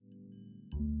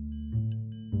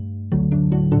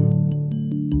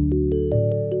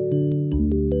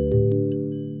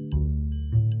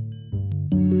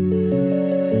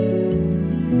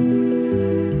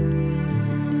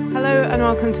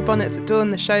Welcome to Bonnets at Dawn,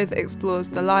 the show that explores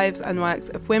the lives and works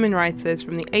of women writers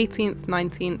from the 18th,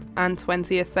 19th and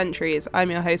 20th centuries.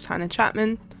 I'm your host, Hannah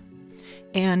Chapman.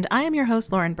 And I am your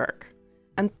host, Lauren Burke.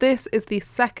 And this is the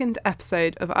second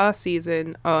episode of our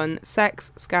season on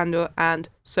sex, scandal and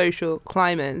social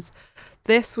climbers.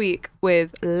 This week,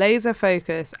 with laser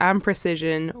focus and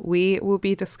precision, we will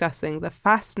be discussing the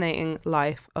fascinating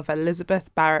life of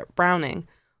Elizabeth Barrett Browning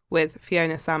with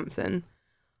Fiona Sampson.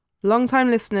 Long-time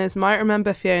listeners might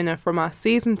remember Fiona from our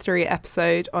Season 3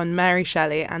 episode on Mary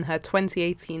Shelley and her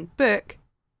 2018 book,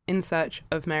 In Search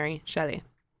of Mary Shelley.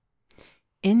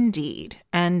 Indeed.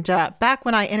 And back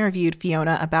when I interviewed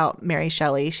Fiona about Mary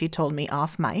Shelley, she told me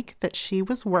off mic that she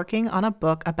was working on a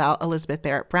book about Elizabeth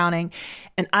Barrett Browning.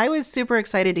 And I was super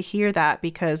excited to hear that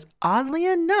because, oddly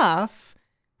enough,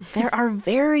 there are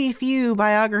very few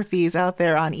biographies out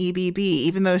there on EBB,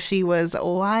 even though she was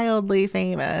wildly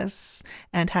famous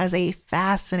and has a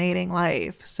fascinating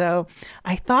life. So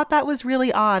I thought that was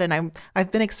really odd, and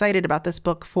I've been excited about this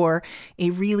book for a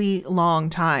really long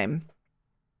time.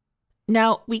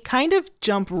 Now, we kind of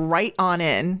jump right on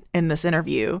in this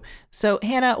interview. So,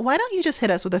 Hannah, why don't you just hit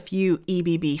us with a few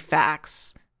EBB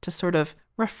facts to sort of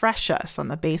refresh us on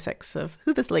the basics of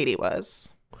who this lady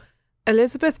was?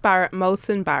 Elizabeth Barrett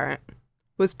Moulton Barrett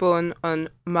was born on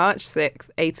March 6th,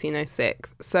 1806.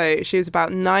 So she was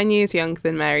about 9 years younger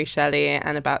than Mary Shelley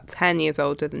and about 10 years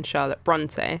older than Charlotte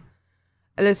Bronte.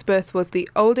 Elizabeth was the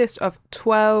oldest of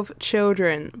 12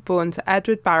 children born to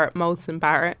Edward Barrett Moulton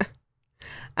Barrett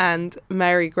and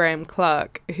Mary Graham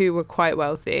Clark, who were quite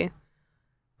wealthy.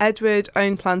 Edward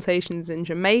owned plantations in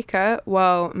Jamaica,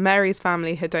 while Mary's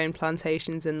family had owned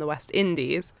plantations in the West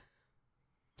Indies.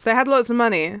 So they had lots of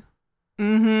money.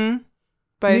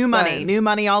 Mm-hmm. New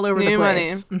money all over the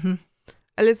place. Mm-hmm.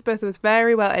 Elizabeth was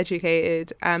very well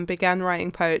educated and began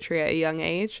writing poetry at a young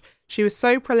age. She was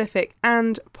so prolific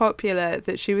and popular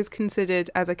that she was considered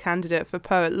as a candidate for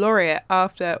poet laureate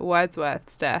after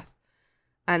Wordsworth's death.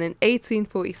 And in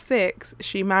 1846,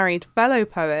 she married fellow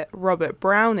poet Robert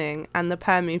Browning, and the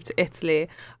pair moved to Italy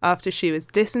after she was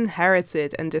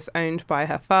disinherited and disowned by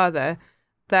her father.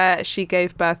 There, she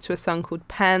gave birth to a son called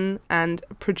Pen and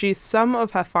produced some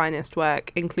of her finest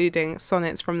work, including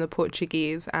sonnets from the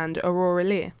Portuguese and Aurora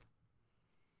Leigh.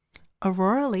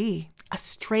 Aurora Leigh, a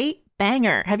straight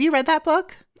banger. Have you read that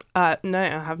book? No,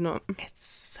 I have not. It's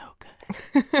so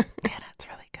good. Anna, it's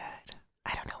really good.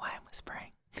 I don't know why I'm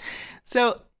whispering.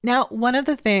 So now, one of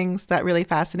the things that really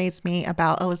fascinates me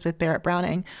about Elizabeth Barrett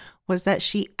Browning was that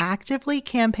she actively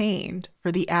campaigned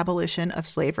for the abolition of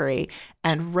slavery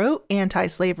and wrote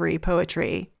anti-slavery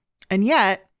poetry, and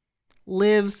yet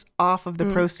lives off of the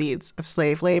proceeds of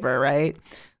slave labor, right?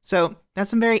 So that's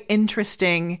some very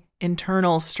interesting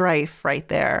internal strife right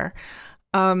there.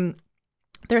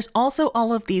 There's also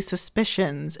all of these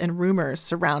suspicions and rumors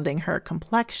surrounding her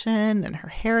complexion and her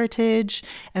heritage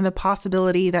and the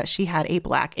possibility that she had a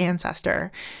Black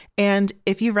ancestor. And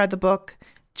if you've read the book,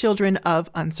 Children of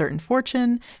Uncertain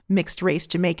Fortune, Mixed Race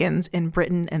Jamaicans in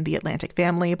Britain and the Atlantic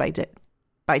Family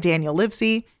by Daniel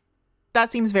Livesey,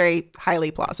 that seems very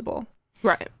highly plausible.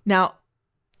 Right. Now,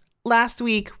 last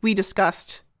week we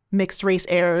discussed mixed race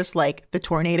heirs like the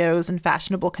Tornadoes and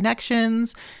Fashionable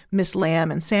Connections, Miss Lamb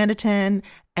and Sanditon,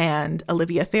 and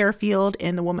Olivia Fairfield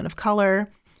in The Woman of Color.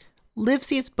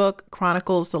 Livesey's book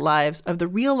chronicles the lives of the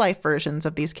real-life versions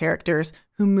of these characters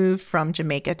who moved from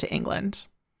Jamaica to England.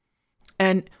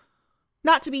 And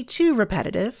not to be too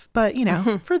repetitive, but,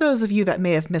 for those of you that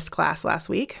may have missed class last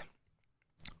week,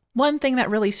 one thing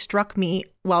that really struck me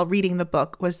while reading the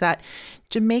book was that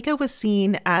Jamaica was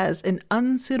seen as an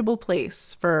unsuitable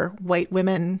place for white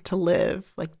women to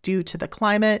live, due to the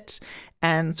climate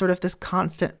and sort of this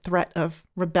constant threat of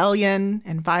rebellion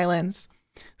and violence.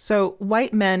 So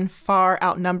white men far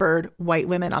outnumbered white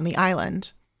women on the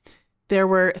island. There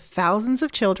were thousands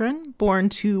of children born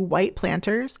to white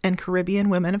planters and Caribbean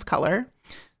women of color.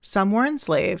 Some were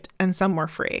enslaved and some were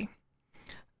free.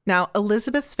 Now,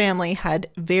 Elizabeth's family had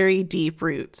very deep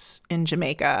roots in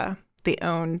Jamaica. They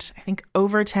owned, I think,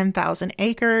 over 10,000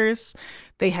 acres.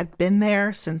 They had been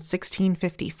there since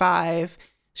 1655.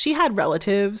 She had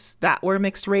relatives that were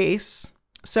mixed race.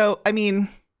 So, I mean,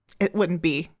 it wouldn't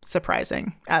be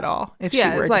surprising at all if she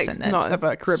were a descendant of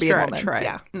a Caribbean woman. Right?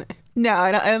 Yeah. No,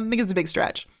 I don't think it's a big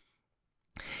stretch.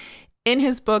 In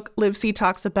his book, Livesey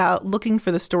talks about looking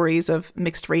for the stories of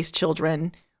mixed race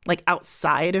children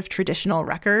outside of traditional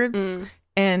records.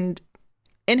 And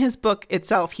in his book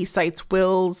itself, he cites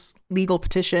wills, legal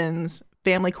petitions,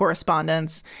 family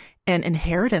correspondence, and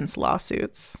inheritance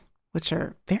lawsuits, which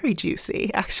are very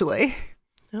juicy, actually.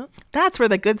 Yep. That's where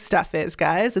the good stuff is,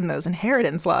 guys, in those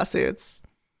inheritance lawsuits.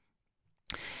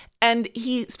 And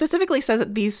he specifically says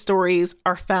that these stories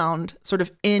are found sort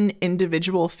of in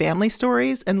individual family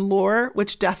stories and lore,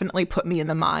 which definitely put me in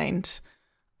the mind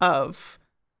of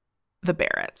the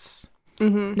Barretts.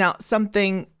 Mm-hmm. Now,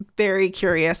 something very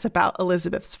curious about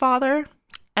Elizabeth's father,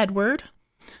 Edward,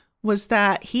 was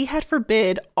that he had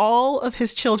forbid all of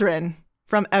his children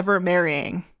from ever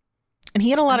marrying. And he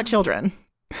had a lot of children.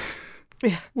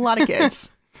 Yeah. A lot of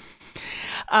kids.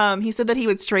 He said that he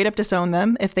would straight up disown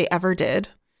them if they ever did.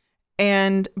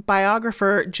 And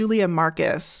biographer Julia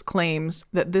Marcus claims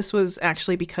that this was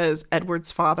actually because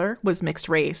Edward's father was mixed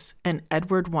race and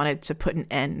Edward wanted to put an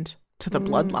end to the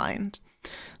bloodline.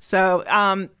 So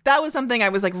that was something I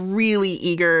was like really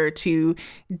eager to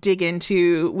dig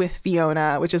into with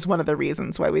Fiona, which is one of the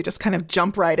reasons why we just kind of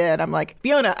jump right in. I'm like,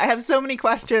 Fiona, I have so many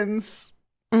questions.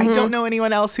 I don't know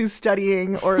anyone else who's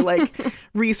studying or like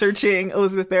researching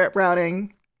Elizabeth Barrett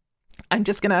Browning. I'm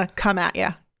just going to come at you.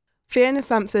 Fiona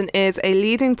Sampson is a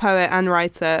leading poet and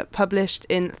writer published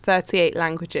in 38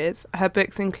 languages. Her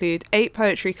books include 8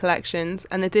 poetry collections,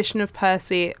 an edition of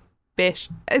Percy Bysshe.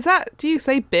 Is that, do you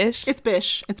say Bysshe? It's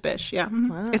Bysshe. It's Bysshe, yeah. Mm-hmm.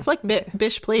 Wow. It's like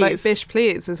Bysshe, please. Like Bysshe,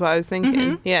 please, is what I was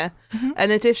thinking. Yeah.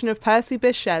 An edition of Percy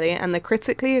Bysshe Shelley and the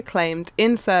critically acclaimed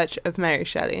In Search of Mary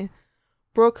Shelley.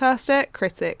 Broadcaster,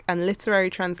 critic, and literary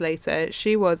translator,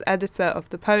 she was editor of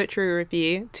the Poetry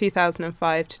Review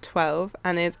 2005 to 12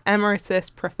 and is Emeritus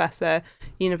Professor,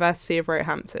 University of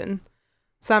Roehampton.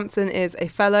 Sampson is a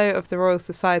Fellow of the Royal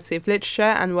Society of Literature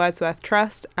and Wordsworth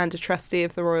Trust and a Trustee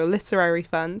of the Royal Literary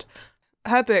Fund.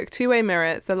 Her book, Two-Way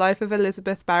Mirror, The Life of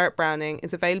Elizabeth Barrett Browning,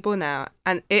 is available now,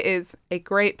 and it is a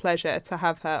great pleasure to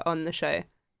have her on the show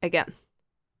again.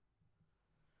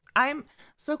 I'm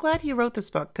so glad you wrote this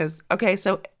book because, okay,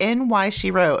 so in Why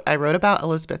She Wrote, I wrote about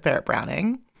Elizabeth Barrett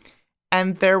Browning,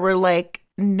 and there were I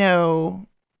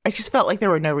just felt like there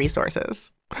were no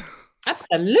resources.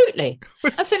 Absolutely.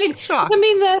 Absolutely. Shocked. I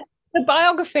mean, the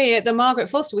biography at the Margaret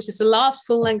Forster, which is the last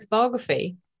full-length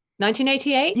biography,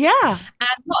 1988. Yeah.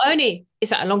 And not only is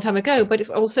that a long time ago, but it's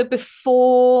also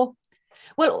before,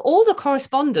 well, all the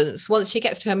correspondence, once she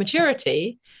gets to her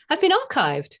maturity, has been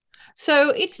archived. So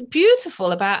it's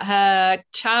beautiful about her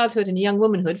childhood and young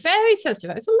womanhood. Very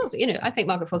sensitive. It's a lovely, I think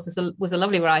Margaret Forster was a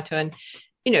lovely writer, and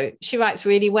she writes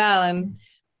really well.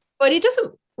 But it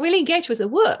doesn't really engage with the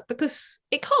work because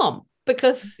it can't.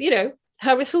 Because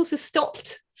her resources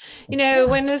stopped. When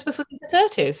Elizabeth was in her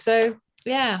 30s. So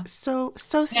yeah. So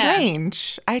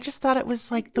strange. Yeah. I just thought it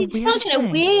was like the weirdest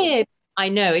thing. Weird. I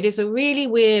know it is a really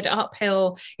weird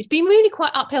uphill. It's been really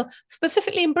quite uphill,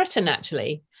 specifically in Britain.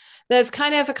 Actually, there's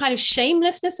kind of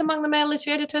shamelessness among the male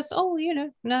literary editors. Oh,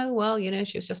 no, well,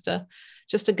 she was just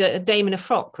a dame in a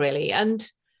frock, really, and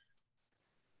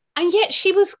yet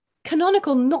she was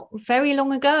canonical not very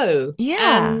long ago.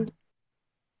 Yeah.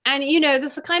 And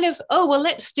there's a kind of, oh, well,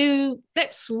 let's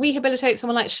rehabilitate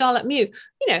someone like Charlotte Mew.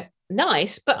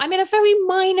 Nice, but I mean, a very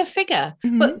minor figure.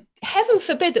 Mm-hmm. But heaven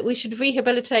forbid that we should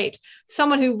rehabilitate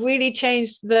someone who really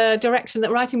changed the direction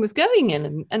that writing was going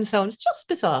in and so on. It's just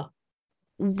bizarre.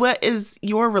 What is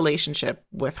your relationship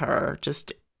with her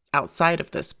just outside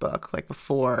of this book, like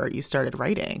before you started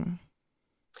writing?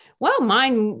 Well,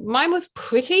 mine was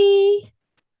pretty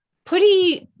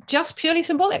just purely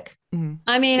symbolic. Mm-hmm.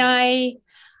 I mean,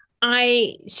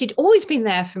 she'd always been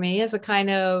there for me as a kind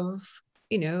of,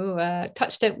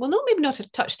 touchstone. Well, maybe not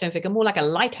a touchstone figure, more like a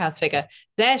lighthouse figure.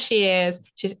 There she is.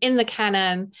 She's in the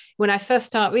canon. When I first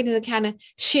start reading the canon,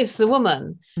 she's the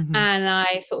woman. Mm-hmm. And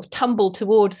I sort of tumble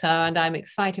towards her and I'm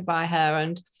excited by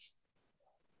her.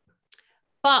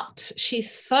 But she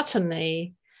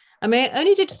certainly, I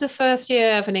only did the first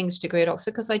year of an English degree at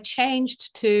Oxford because I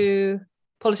changed to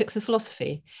politics and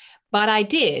philosophy. But I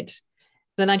did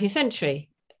the 19th century.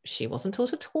 She wasn't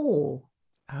taught at all.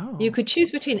 Oh. You could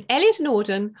choose between Eliot and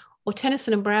Auden or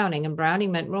Tennyson and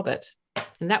Browning meant Robert.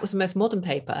 And that was the most modern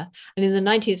paper. And in the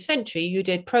 19th century, you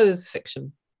did prose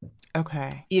fiction.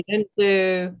 Okay. You didn't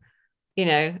do,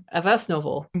 a verse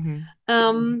novel.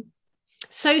 Mm-hmm.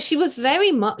 So she was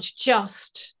very much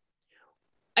just,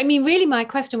 really my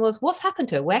question was, what's happened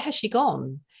to her? Where has she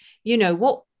gone?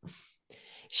 What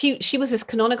she was this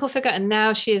canonical figure and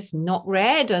now she is not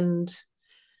read, and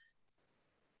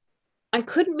I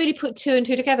couldn't really put two and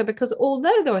two together because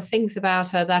although there are things about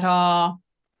her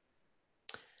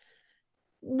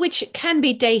which can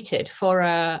be dated for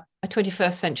a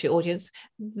 21st century audience,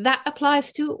 that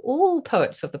applies to all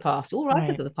poets of the past, all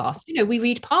writers of the past. We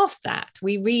read past that.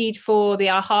 We read for the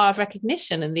aha of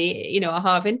recognition and the,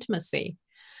 aha of intimacy.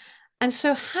 And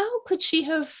so how could she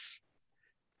have,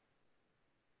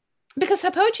 because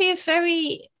her poetry is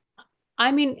very,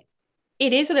 it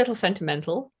is a little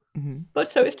sentimental, mm-hmm. but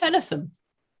so is Tennyson.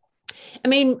 I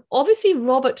mean, obviously,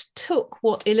 Robert took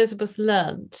what Elizabeth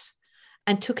learnt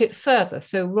and took it further.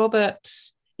 So Robert,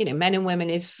 Men and Women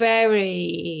is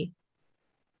very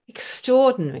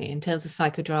extraordinary in terms of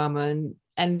psychodrama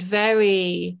and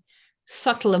very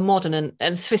subtle and modern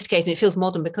and sophisticated. It feels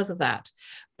modern because of that.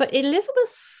 But it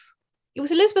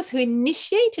was Elizabeth who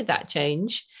initiated that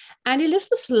change. And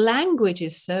Elizabeth's language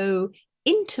is so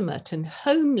intimate and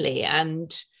homely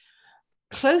and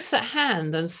close at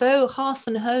hand and so hearth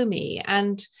and homey.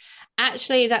 And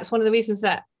actually, that's one of the reasons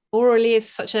that Aurora Leigh is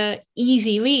such a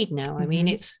easy read now. I mean,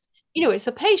 it's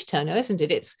a page turner, isn't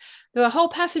it? There are whole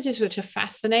passages which are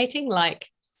fascinating, like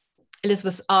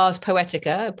Elizabeth's Ars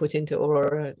Poetica put into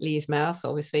Aurora Leigh's mouth,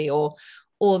 obviously, or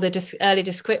the early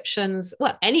descriptions,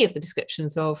 well, any of the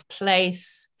descriptions of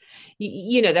place.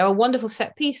 There are wonderful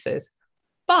set pieces,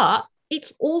 but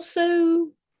it's also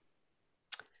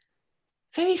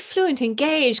very fluent,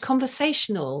 engaged,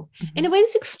 conversational, in a way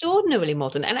that's extraordinarily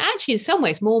modern, and actually in some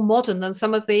ways more modern than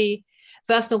some of the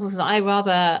verse novels that I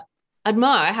rather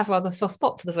admire. I have a rather soft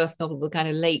spot for the verse novel, the kind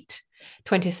of late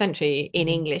 20th century in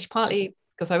English, partly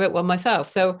because I wrote one myself.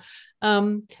 So,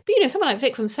 but someone like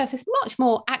Vikram Seth is much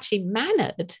more actually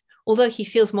mannered, although he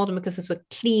feels modern because there's a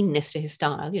cleanness to his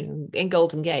style, in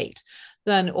Golden Gate,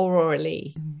 than Aurora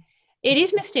Leigh. It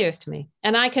is mysterious to me.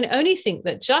 And I can only think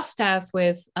that just as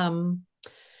with,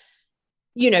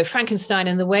 Frankenstein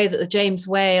and the way that the James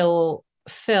Whale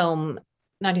film,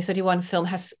 1931 film,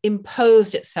 has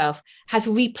imposed itself, has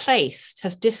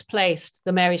displaced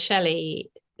the Mary Shelley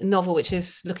novel, which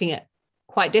is looking at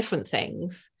quite different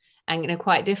things and in a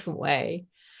quite different way.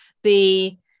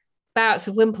 The Barretts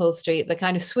of Wimpole Street, the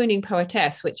kind of swooning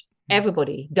poetess, which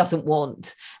everybody doesn't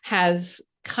want, has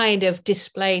kind of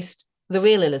displaced the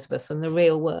real Elizabeth and the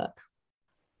real work.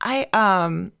 I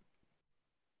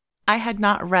had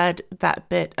not read that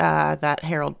bit that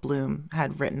Harold Bloom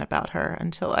had written about her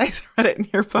until I read it in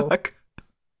your book.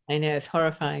 I know, it's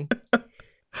horrifying.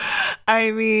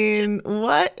 I mean,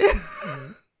 what?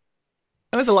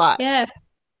 It was a lot. Yeah,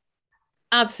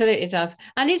 absolutely does.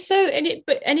 And it's so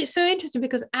interesting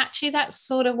because actually that's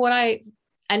sort of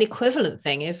an equivalent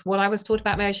thing is what I was taught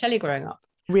about Mary Shelley growing up.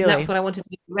 Really? And that's what I wanted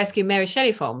to rescue Mary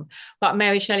Shelley from. But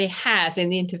Mary Shelley has, in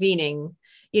the intervening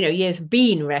years,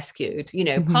 been rescued,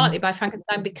 partly by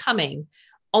Frankenstein becoming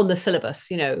on the syllabus.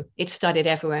 It's studied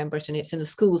everywhere in Britain. It's in the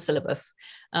school syllabus,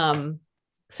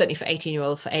 certainly for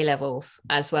 18-year-olds, for A-levels,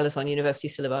 as well as on university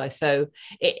syllabi. So,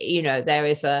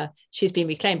 she's been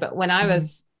reclaimed. But when I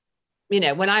was,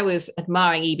 when I was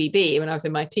admiring EBB, when I was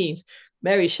in my teens,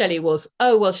 Mary Shelley was,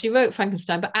 she wrote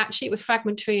Frankenstein, but actually it was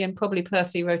fragmentary and probably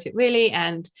Percy wrote it really.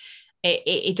 And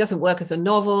it doesn't work as a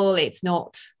novel. It's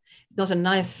not a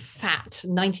nice, fat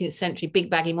 19th century big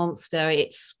baggy monster.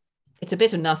 It's a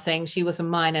bit of nothing. She was a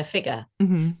minor figure.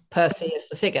 Percy is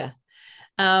the figure.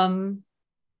 And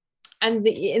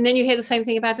then you hear the same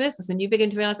thing about Elizabeth, and you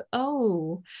begin to realize,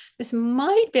 this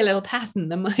might be a little pattern.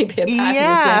 There might be a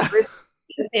pattern.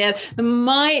 Yeah. There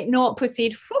might not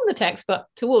proceed from the text, but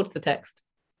towards the text.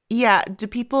 Yeah. Do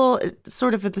people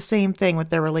sort of the same thing with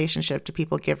their relationship? Do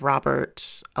people give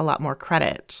Robert a lot more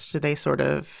credit? Do they sort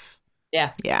of...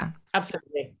 Yeah.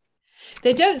 Absolutely.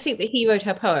 They don't think that he wrote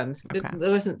her poems. Okay. There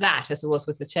wasn't that as there was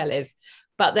with the Shelleys.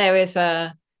 But there is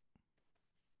I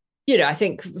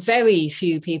think very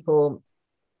few people,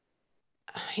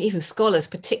 even scholars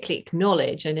particularly,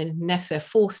 acknowledge, and unless they're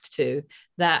forced to,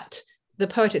 that the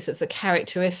poetics that's a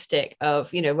characteristic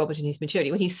of, Robert in his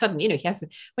maturity. When he's suddenly,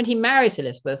 when he marries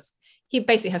Elizabeth, he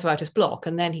basically has writer's block.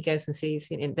 And then he goes and sees,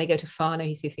 they go to Farnham,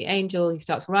 he sees the angel, he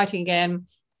starts writing again.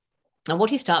 And what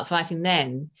he starts writing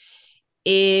then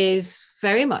is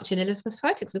very much in Elizabeth's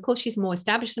poetics. Of course, she's more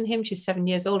established than him. She's 7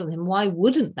 years older than him. Why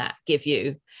wouldn't that give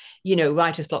you,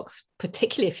 writer's blocks,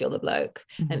 particularly if you're the bloke,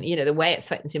 and, the way it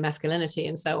threatens your masculinity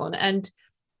and so on. And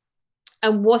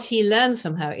what he learns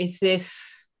from her is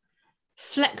this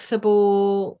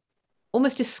flexible,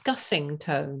 almost discussing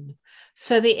tone.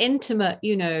 So the intimate,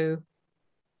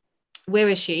 where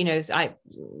is she?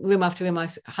 Room after room, I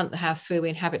hunt the house through, we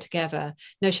inhabit together.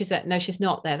 No, she's there. No, she's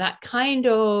not there. That kind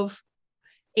of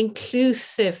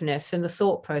inclusiveness in the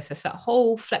thought process, that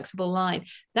whole flexible line,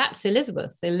 that's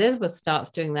Elizabeth. Elizabeth starts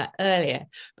doing that earlier,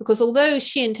 because although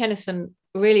she and Tennyson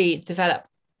really develop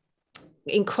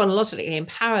chronologically in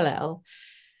parallel,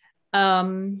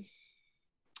 Tennyson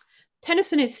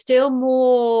is still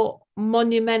more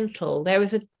monumental. There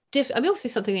is obviously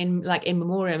something in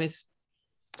Memoriam is,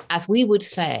 as we would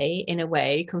say, in a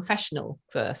way, confessional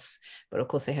verse. But of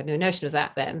course, they had no notion of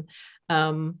that then.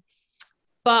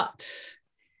 But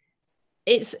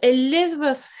it's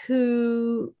Elizabeth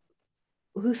who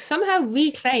somehow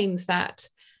reclaims that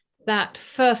that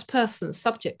first person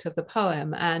subject of the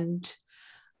poem and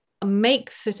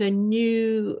makes it a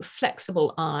new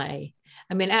flexible I.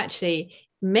 I mean, actually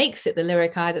makes it the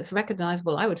lyric I that's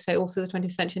recognizable, I would say, all through the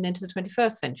 20th century and into the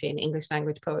 21st century in English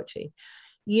language poetry.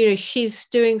 You know, she's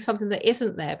doing something that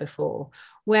isn't there before.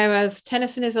 Whereas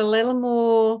Tennyson is a little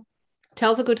more,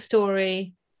 tells a good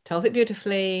story, tells it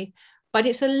beautifully, but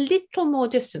it's a little more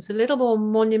distant, a little more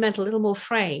monumental, a little more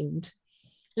framed.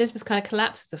 Elizabeth kind of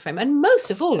collapses the frame. And most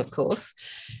of all, of course,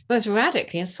 most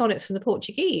radically in sonnets from the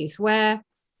Portuguese, where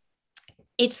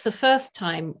it's the first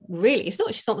time, really,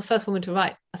 she's not the first woman to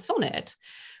write a sonnet,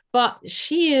 but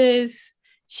she is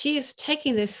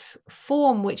taking this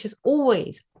form which has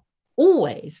always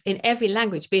in every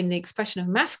language been the expression of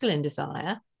masculine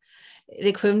desire, the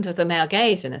equivalent of the male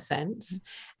gaze in a sense.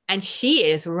 And she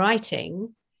is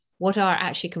writing what are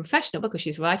actually confessional, because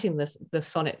she's writing the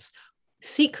sonnets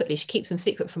secretly. She keeps them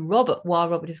secret from Robert while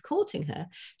Robert is courting her.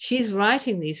 She's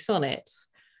writing these sonnets,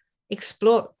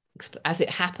 as it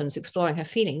happens, exploring her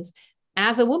feelings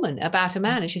as a woman about a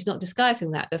man, and she's not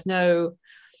disguising that. There's no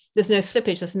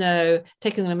slippage, there's no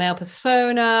taking on a male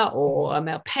persona or a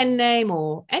male pen name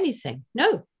or anything.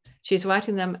 No, she's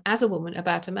writing them as a woman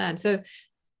about a man. So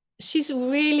she's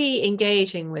really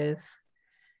engaging with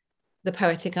the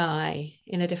poetic eye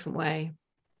in a different way.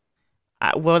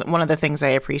 One of the things I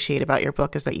appreciate about your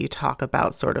book is that you talk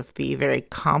about sort of the very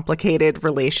complicated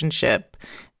relationship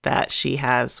that she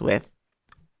has with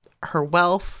her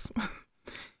wealth,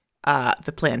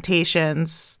 the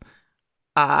plantations,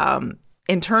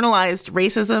 internalized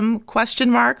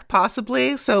racism, ?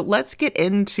 Possibly. So let's get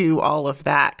into all of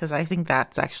that, because I think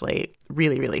that's actually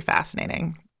really, really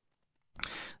fascinating.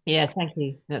 Yeah, thank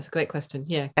you. That's a great question.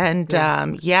 Yeah. And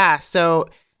so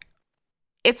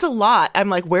it's a lot. I'm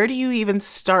like, where do you even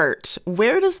start?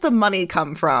 Where does the money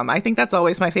come from? I think that's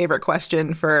always my favorite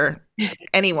question for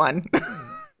anyone,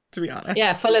 to be honest.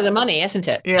 Yeah, follow the money, isn't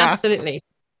it? Yeah. Absolutely.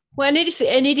 Well, and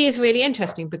it is really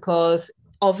interesting, because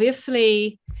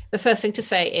obviously the first thing to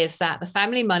say is that the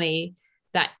family money,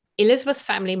 that Elizabeth's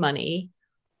family money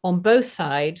on both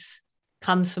sides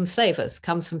comes from slavers,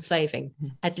 comes from slaving,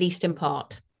 at least in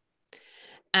part.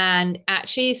 And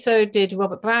actually, so did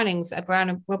Robert Browning's.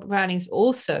 Robert Browning's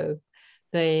also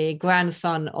the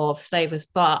grandson of slavers,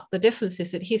 but the difference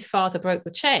is that his father broke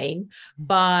the chain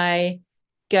by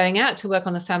going out to work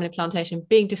on the family plantation,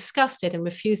 being disgusted and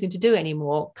refusing to do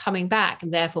anymore, coming back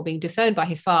and therefore being disowned by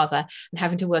his father and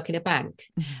having to work in a bank.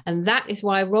 And that is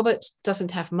why Robert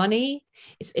doesn't have money.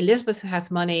 It's Elizabeth who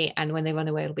has money, and when they run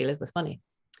away, it'll be Elizabeth's money.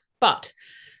 But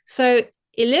so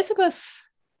Elizabeth,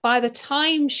 by the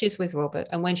time she's with Robert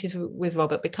and when she's with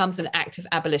Robert, becomes an active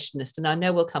abolitionist. And I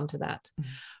know we'll come to that.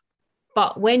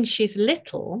 But when she's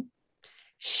little,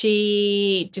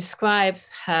 she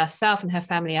describes herself and her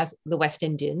family as the West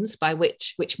Indians,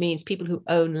 which means people who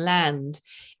own land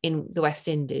in the West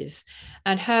Indies.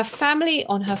 And her family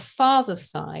on her father's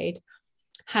side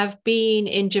have been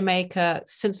in Jamaica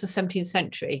since the 17th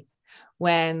century,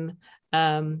 when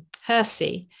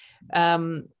Hersey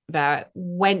Barrett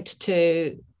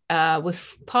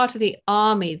was part of the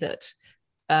army that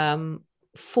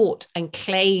fought and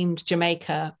claimed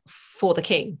Jamaica for the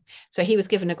king. So he was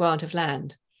given a grant of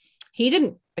land. He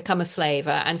didn't become a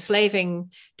slaver, and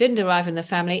slaving didn't arrive in the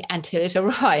family until it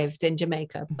arrived in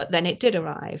Jamaica, but then it did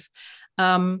arrive.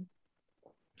 And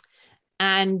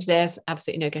there's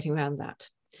absolutely no getting around that.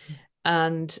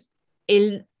 And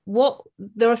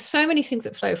there are so many things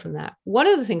that flow from that. One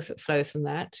of the things that flows from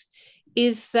that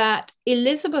is that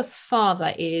Elizabeth's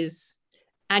father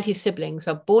and his siblings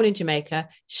are born in Jamaica,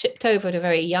 shipped over at a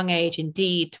very young age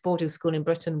indeed to boarding school in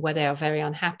Britain, where they are very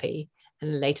unhappy,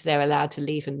 and later they're allowed to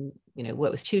leave and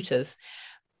work with tutors.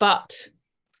 But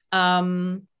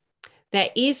there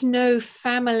is no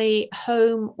family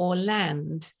home or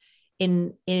land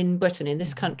in Britain, in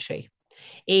this country.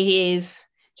 He's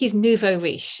nouveau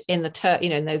riche in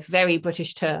in those very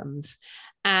British terms.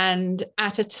 And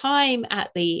at a time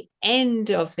at the end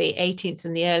of the 18th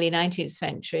and the early 19th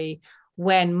century,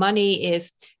 when money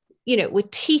is, we're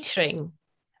teetering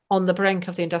on the brink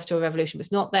of the Industrial Revolution, but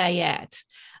it's not there yet.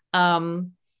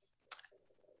 Land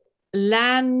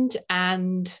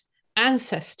and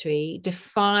ancestry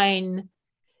define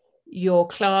your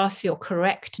class, your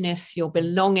correctness, your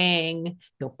belonging,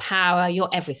 your power, your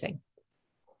everything.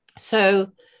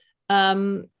 So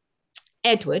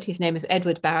Edward, his name is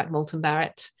Edward Barrett, Moulton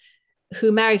Barrett,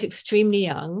 who marries extremely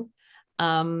young,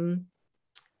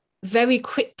 very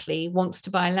quickly wants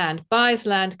to buy land, buys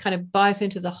land, kind of buys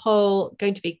into the whole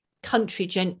going to be country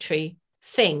gentry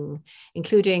thing,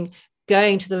 including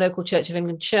going to the local Church of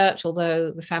England church, although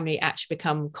the family actually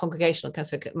become congregational,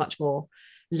 so much more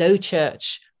low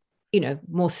church,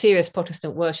 more serious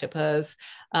Protestant worshippers,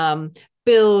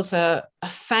 builds a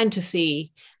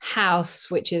fantasy house,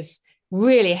 which is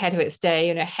really ahead of its day,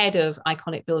 ahead of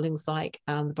iconic buildings like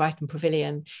the Brighton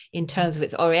Pavilion in terms of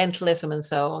its Orientalism and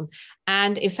so on.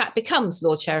 And in fact, becomes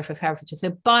Lord Sheriff of Herefordshire, so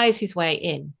buys his way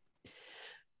in.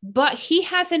 But he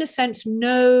has, in a sense,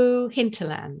 no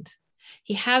hinterland.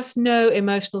 He has no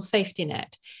emotional safety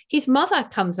net. His mother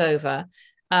comes over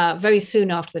very soon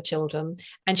after the children,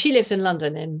 and she lives in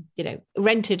London in,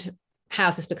 rented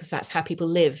houses, because that's how people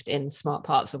lived in smart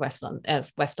parts of West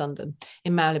London,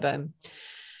 in Marylebone.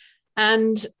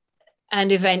 And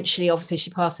eventually, obviously,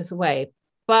 she passes away.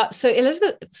 But so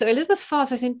Elizabeth's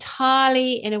father is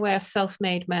entirely, in a way, a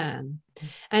self-made man.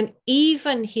 And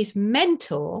even his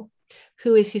mentor,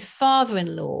 who is his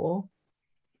father-in-law,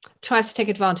 tries to take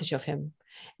advantage of him.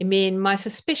 I mean, my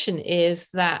suspicion is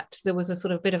that there was a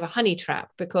sort of bit of a honey trap,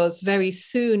 because very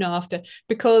soon after,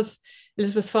 because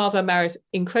Elizabeth's father marries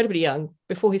incredibly young,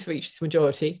 before he's reached his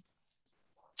majority.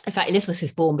 In fact, Elizabeth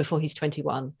is born before he's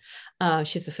 21.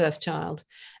 She's the first child.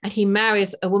 And he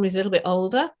marries a woman who's a little bit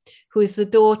older, who is the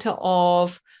daughter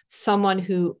of someone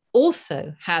who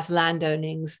also has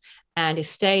landownings and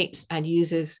estates and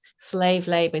uses slave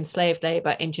labor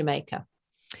in Jamaica.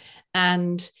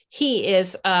 And he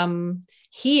is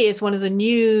one of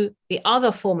the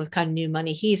other form of kind of new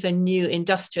money. He's a new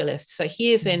industrialist. So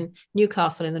he is in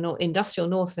Newcastle, in the industrial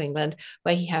north of England,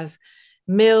 where he has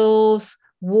mills,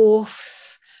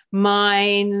 wharfs,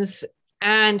 mines,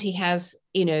 and he has,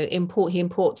 he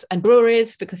imports, and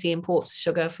breweries, because he imports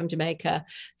sugar from Jamaica.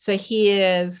 So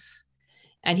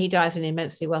and he dies an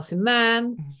immensely wealthy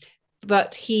man.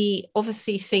 But he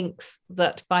obviously thinks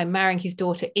that by marrying his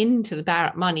daughter into the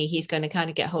Barrett money, he's going to kind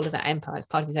of get hold of that empire as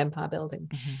part of his empire building.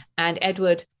 And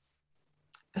Edward,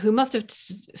 who must have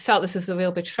felt this as a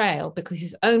real betrayal, because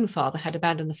his own father had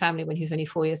abandoned the family when he was only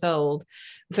 4 years old,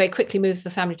 very quickly moves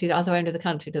the family to the other end of the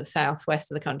country, to the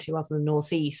southwest of the country rather than the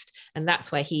northeast. And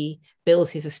that's where he builds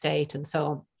his estate and so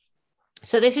on.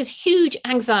 So there's this huge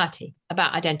anxiety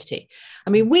about identity.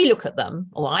 I mean, we look at them,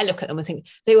 or I look at them and think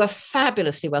they were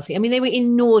fabulously wealthy. I mean, they were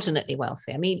inordinately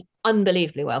wealthy. I mean,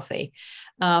 unbelievably wealthy,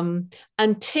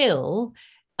 until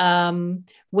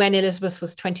when Elizabeth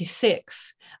was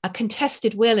 26, a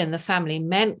contested will in the family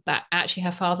meant that actually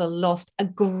her father lost a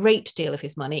great deal of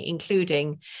his money,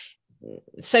 including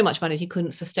so much money he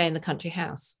couldn't sustain the country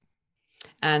house.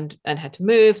 And had to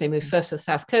move. They moved first to the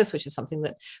South Coast, which is something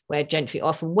where gentry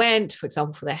often went, for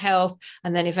example, for their health,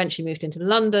 and then eventually moved into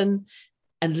London,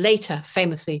 and later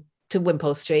famously to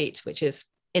Wimpole Street, which is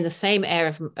in the same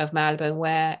area of Marylebone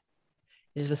where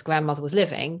Elizabeth's grandmother was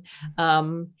living,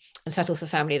 and settles the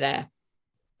family there.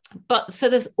 But so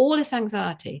there's all this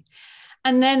anxiety.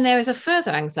 And then there is a further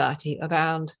anxiety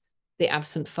around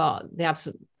Elizabeth's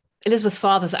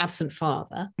father's absent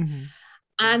father.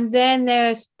 And then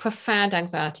there's profound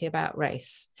anxiety about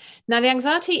race. Now, the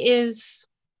anxiety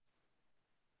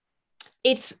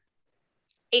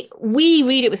we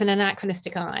read it with an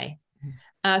anachronistic eye.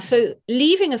 So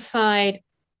leaving aside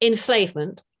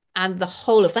enslavement and the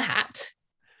whole of that,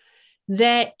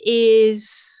 there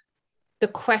is the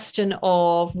question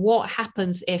of what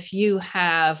happens if you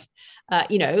have,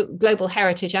 global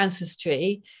heritage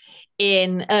ancestry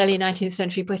in early 19th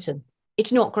century Britain.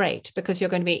 It's not great, because you're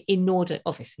going to be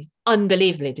obviously,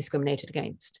 unbelievably discriminated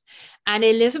against. And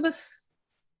Elizabeth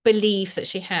believes that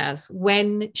she has,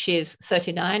 when she's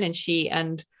 39 and she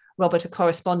and Robert are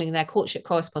corresponding in their courtship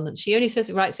correspondence. She only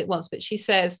writes it once, but she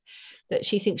says that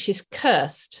she thinks she's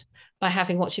cursed by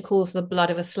having what she calls the blood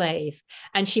of a slave.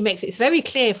 And she makes it's very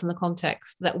clear from the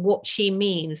context that what she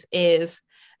means is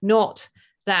not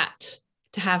that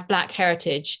to have Black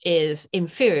heritage is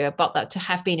inferior, but that to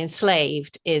have been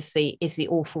enslaved is the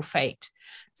awful fate.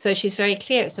 So she's very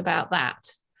clear it's about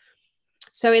that.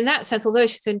 So in that sense, although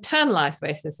she's internalized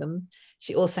racism,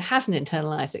 she also hasn't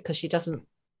internalized it, because she doesn't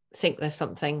think there's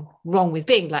something wrong with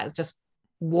being Black. It's just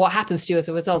what happens to you as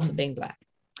a result of being Black.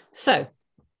 So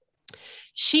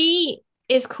she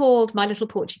is called My Little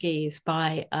Portuguese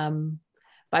by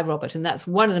Robert, and that's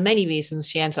one of the many reasons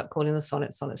she ends up calling the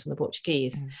sonnets from the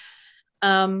Portuguese.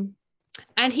 And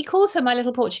he calls her My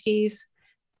Little Portuguese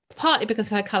partly because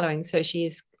of her colouring. So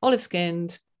she's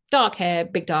olive-skinned, dark hair,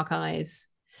 big dark eyes.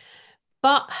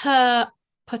 But her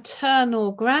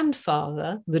paternal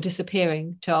grandfather, the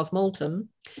disappearing Charles Moulton,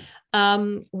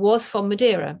 was from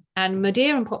Madeira. And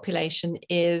Madeiran population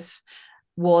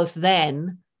was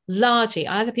then largely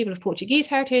either people of Portuguese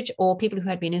heritage or people who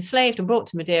had been enslaved and brought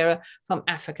to Madeira from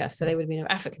Africa. So they would have been of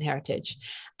African heritage.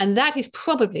 And that is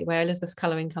probably where Elizabeth's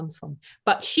colouring comes from.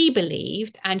 But she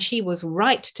believed, and she was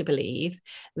right to believe,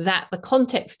 that the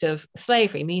context of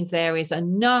slavery means there is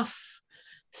enough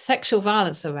sexual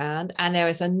violence around and there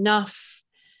is enough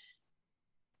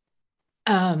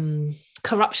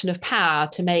corruption of power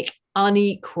to make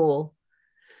unequal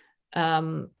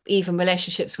even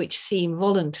relationships which seem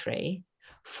voluntary,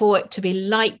 for it to be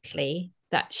likely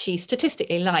that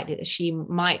statistically likely that she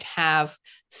might have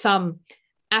some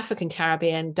African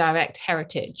Caribbean direct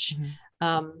heritage,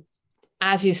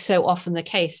 as is so often the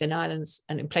case in islands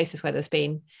and in places where there's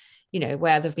been,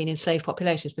 where there've been enslaved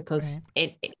populations, because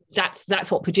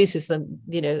that's what produces them,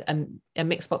 a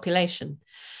mixed population.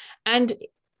 And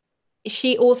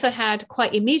she also had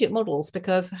quite immediate models,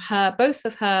 because both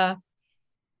of her,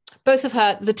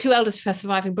 the two eldest of her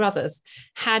surviving brothers,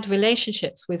 had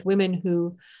relationships with women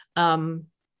who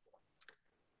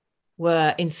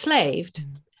were enslaved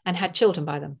and had children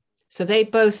by them. So they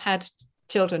both had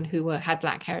children who had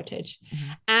Black heritage.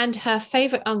 And her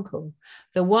favorite uncle,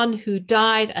 the one who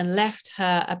died and left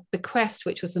her a bequest,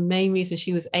 which was the main reason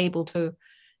she was able to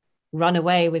run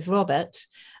away with Robert,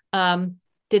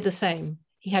 did the same.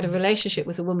 He had a relationship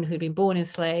with a woman who'd been born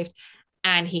enslaved,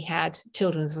 and he had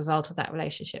children as a result of that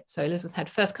relationship. So Elizabeth had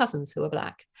first cousins who were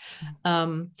Black.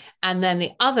 And then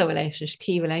the other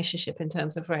key relationship in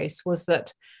terms of race, was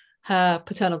that her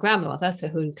paternal grandmother, so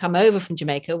who'd come over from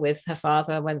Jamaica with her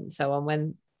father,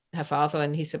 when her father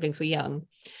and his siblings were young,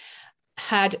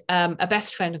 had a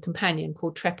best friend and companion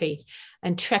called Treppy.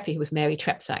 And Treppy was Mary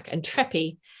Trepsack. And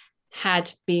Treppy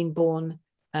had been born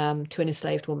to an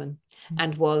enslaved woman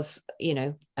and was,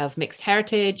 of mixed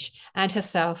heritage, and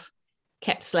herself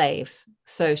kept slaves.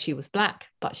 So she was Black,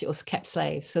 but she also kept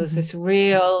slaves. So there's this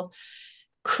real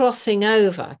crossing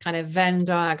over kind of Venn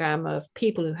diagram of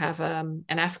people who have an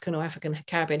African or African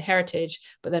Caribbean heritage,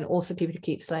 but then also people who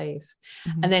keep slaves.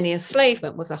 And then the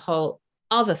enslavement was a whole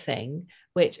other thing,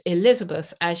 which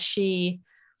Elizabeth, as she,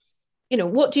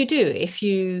 what do you do if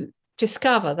you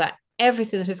discover that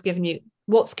everything that has given you,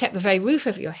 what's kept the very roof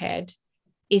over your head,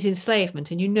 is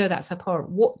enslavement, and that's abhorrent?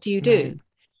 What do you do?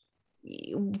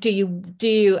 Do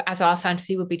you, as our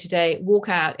fantasy would be today, walk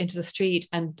out into the street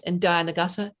and die in the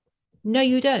gutter? No,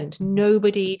 you don't.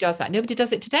 Nobody does that. Nobody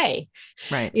does it today.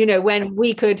 Right. When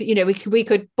we could, we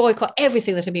could boycott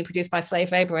everything that had been produced by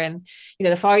slave labor in,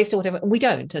 the Far East or whatever. And we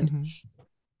don't.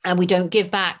 And we don't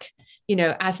give back,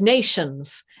 as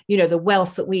nations, the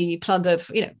wealth that we plundered.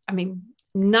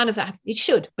 None of that happens. It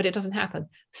should, but it doesn't happen.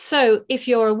 So if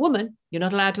you're a woman, you're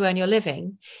not allowed to earn your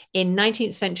living in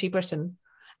 19th century Britain,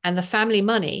 and the family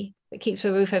money that keeps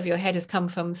a roof over your head has come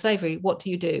from slavery. What do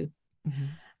you do?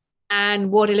 And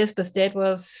what Elizabeth did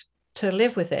was to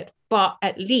live with it, but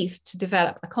at least to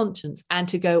develop a conscience and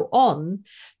to go on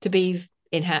to be,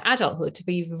 in her adulthood, to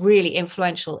be really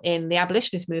influential in the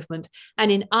abolitionist movement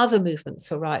and in other movements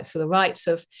for the rights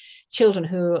of children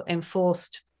who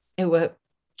were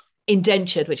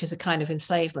indentured, which is a kind of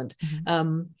enslavement,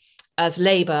 as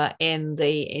labor in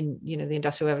the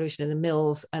Industrial Revolution, in the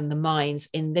mills and the mines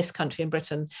in this country, in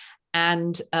Britain,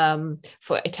 and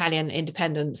for Italian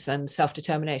independence and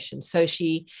self-determination. So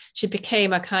she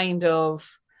became a kind of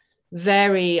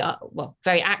very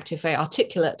active, very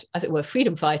articulate, as it were,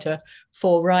 freedom fighter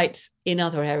for rights in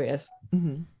other areas.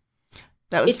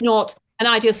 It's not an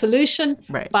ideal solution,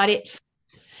 right, but it's,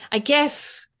 I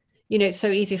guess, it's so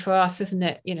easy for us, isn't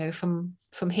it,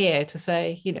 from here to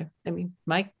say,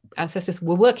 my ancestors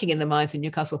were working in the mines in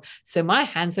Newcastle, so my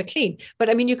hands are clean.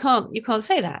 But you can't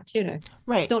say that,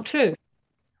 Right. It's not true.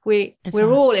 We're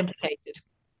all implicated.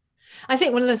 I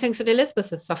think one of the things that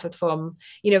Elizabeth has suffered from,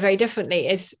 very differently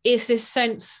is this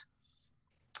sense,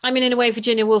 in a way,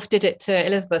 Virginia Woolf did it to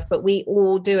Elizabeth, but we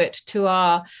all do it to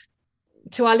our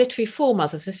literary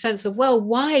foremothers, a sense of, well,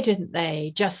 why didn't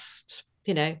they just,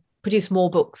 produce more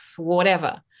books or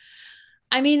whatever?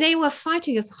 They were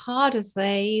fighting as hard as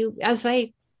they,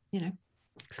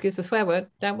 excuse the swear word,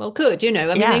 damn well could,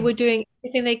 they were doing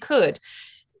everything they could,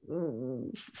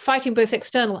 fighting both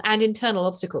external and internal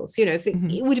obstacles.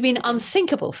 It would have been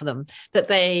unthinkable for them that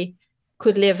they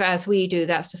could live as we do.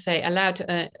 That's to say, allowed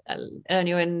to earn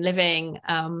your own living,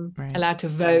 right, allowed to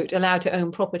vote, allowed to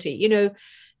own property.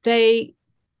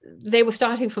 They were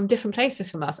starting from different places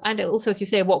from us. And also, as you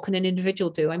say, what can an individual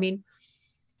do?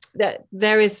 That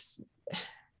there is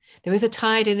a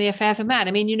tide in the affairs of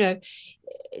man.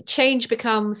 Change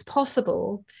becomes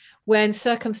possible when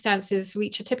circumstances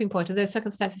reach a tipping point, and those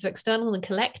circumstances are external and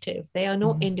collective. They are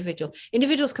not individual.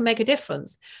 Individuals can make a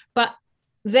difference, but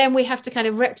then we have to kind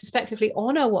of retrospectively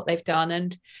honor what they've done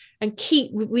and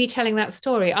keep retelling that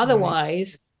story.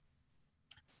 Otherwise,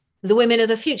 the women of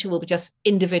the future will be just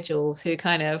individuals who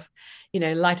kind of,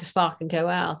 light a spark and go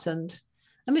out. And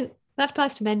I mean, that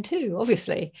applies to men too,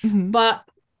 obviously. But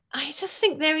I just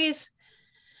think there is,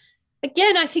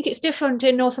 again, I think it's different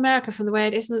in North America from the way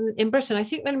it is in Britain. I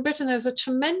think that in Britain, there's a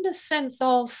tremendous sense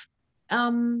of,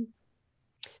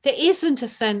 there isn't a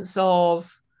sense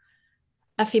of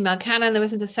a female canon. There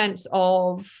isn't a sense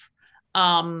of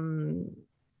a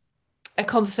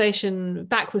conversation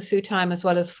backwards through time as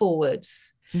well as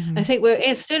forwards. I think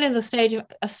we're still in the stage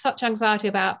of such anxiety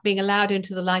about being allowed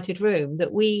into the lighted room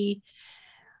that we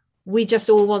just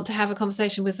all want to have a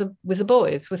conversation with the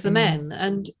boys, with the men,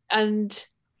 and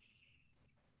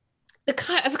the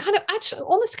kind of actually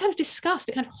almost a kind of disgust,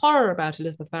 a kind of horror about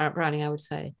Elizabeth Barrett Browning, I would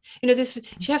say.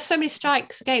 She has so many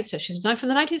strikes against her. She's from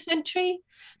the 19th century.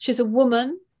 She's a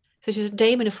woman, so she's a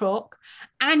dame in a frock,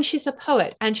 and she's a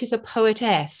poet, and she's a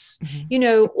poetess.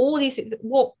 All these things.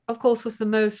 What, of course, was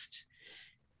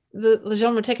the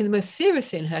genre taken the most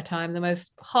seriously in her time, the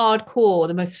most hardcore,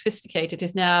 the most sophisticated,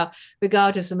 is now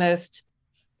regarded as the most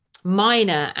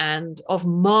minor and of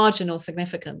marginal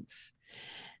significance.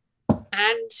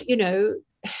 And,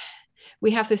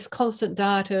 we have this constant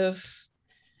diet of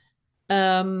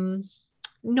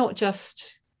not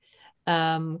just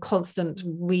constant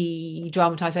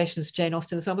re-dramatizations of Jane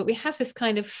Austen and so on, but we have this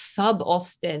kind of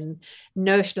sub-Austen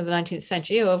notion of the 19th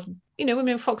century of, women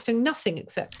in frocks doing nothing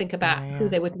except think about who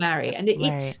they would marry. And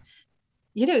it's,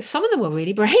 some of them were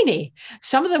really brainy.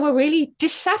 Some of them were really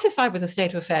dissatisfied with the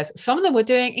state of affairs. Some of them were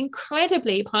doing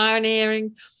incredibly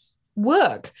pioneering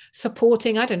work,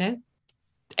 supporting, I don't know,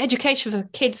 education for the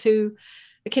kids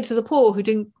of the poor who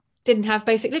didn't have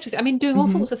basic literacy. I mean, doing all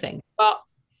sorts of things. But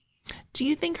do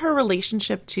you think her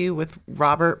relationship too with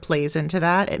Robert plays into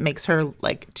that? It makes her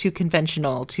like too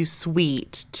conventional, too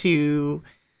sweet, too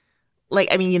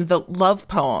the love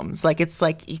poems, like it's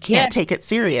like you can't take it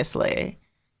seriously.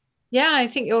 Yeah, I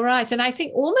think you're right. And I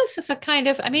think almost as a kind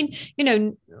of,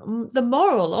 the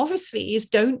moral obviously is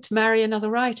don't marry another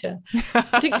writer.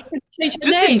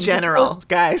 Just in general,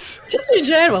 guys. Just in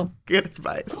general. Good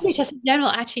advice. Probably just in general,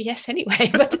 actually, yes,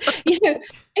 anyway. But, I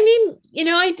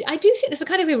do think there's a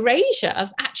kind of erasure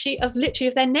of literally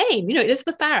of their name.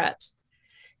 Elizabeth Barrett.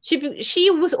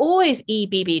 She was always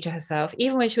EBB to herself,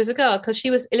 even when she was a girl, because she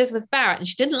was Elizabeth Barrett and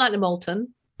she didn't like the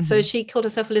Moulton. So she called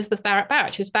herself Elizabeth Barrett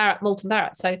Barrett. She was Barrett Moulton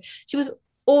Barrett. So she was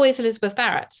always Elizabeth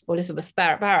Barrett or Elizabeth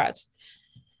Barrett Barrett.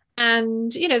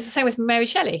 And, it's the same with Mary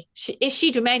Shelley. If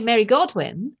she'd remained Mary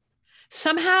Godwin,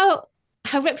 somehow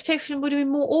her reputation would have been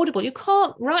more audible. You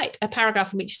can't write a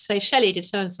paragraph in which you say Shelley did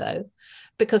so-and-so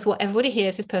because what everybody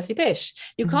hears is Percy Bysshe.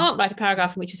 You can't write a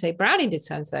paragraph in which you say Browning did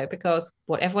so-and-so because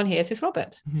what everyone hears is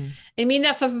Robert. I mean,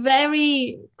 that's a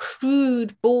very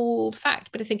crude, bald fact,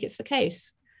 but I think it's the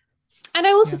case. And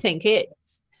I also think we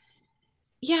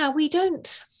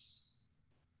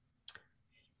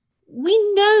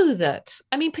know that,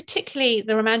 particularly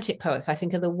the Romantic poets, I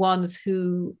think, are the ones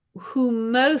who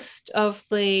most of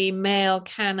the male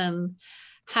canon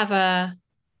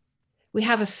we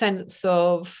have a sense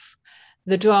of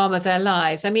the drama of their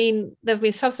lives. There have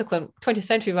been subsequent 20th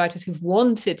century writers who've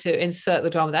wanted to insert the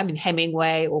drama.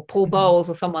 Hemingway or Paul Bowles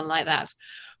or someone like that.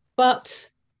 But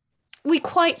we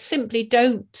quite simply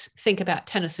don't think about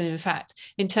Tennyson, in fact,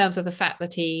 in terms of the fact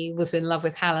that he was in love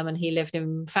with Hallam and he lived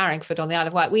in Farringford on the Isle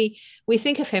of Wight. We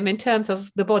think of him in terms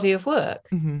of the body of work.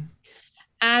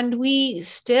 And we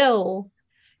still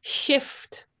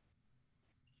shift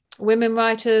women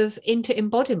writers into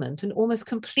embodiment and almost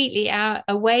completely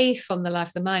away from the life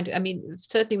of the mind.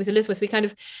 Certainly with Elizabeth, we kind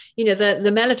of,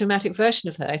 the melodramatic version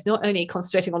of her is not only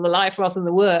concentrating on the life rather than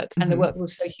the work, and the work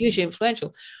was so hugely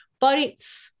influential, but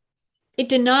it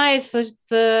denies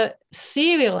the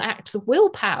serial acts of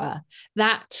willpower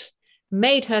that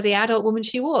made her the adult woman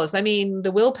she was.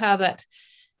 The willpower that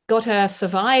got her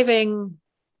surviving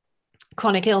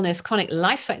chronic illness, chronic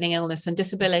life-threatening illness and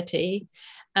disability,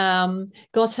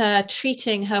 got her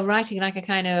treating her writing like a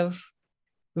kind of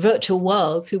virtual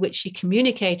world through which she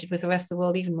communicated with the rest of the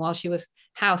world, even while she was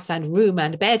house and room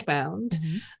and bedbound.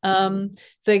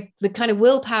 The kind of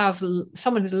willpower of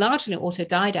someone who's largely an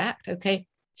autodidact. Okay,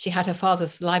 she had her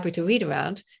father's library to read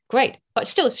around, great, but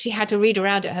still she had to read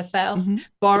around it herself,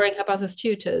 borrowing her brother's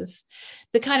tutors.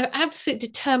 The kind of absolute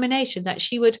determination that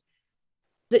she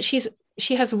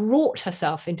has wrought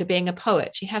herself into being a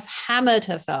poet. She has hammered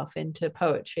herself into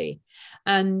poetry.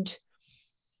 And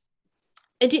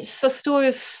it's a story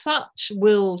of such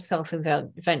willed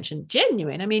self-invention,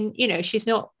 genuine. She's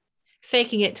not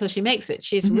faking it till she makes it.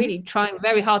 She's really trying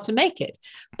very hard to make it.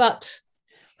 But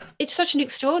it's such an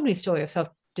extraordinary story of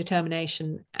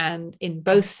self-determination, and in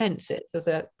both senses of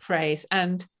the phrase.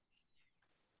 And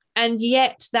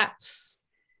yet that's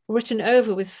written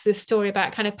over with this story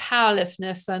about kind of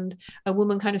powerlessness and a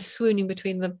woman kind of swooning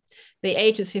between the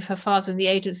agency of her father and the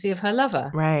agency of her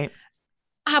lover. Right.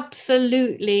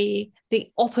 Absolutely the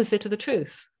opposite of the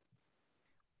truth.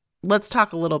 Let's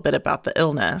talk a little bit about the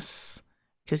illness,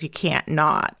 because you can't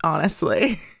not,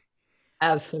 honestly.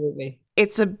 Absolutely.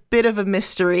 It's a bit of a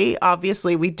mystery.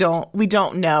 Obviously, we don't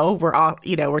know. We're all,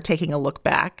 we're taking a look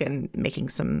back and making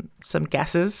some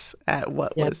guesses at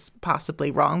what was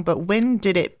possibly wrong. But when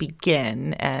did it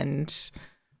begin, and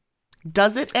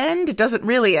does it end? It doesn't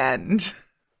really end.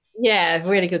 Yeah,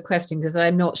 really good question, because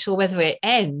I'm not sure whether it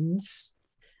ends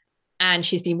and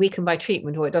she's been weakened by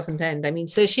treatment or it doesn't end. I mean,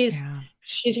 so she's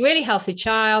a really healthy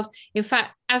child. In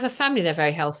fact, as a family, they're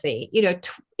very healthy.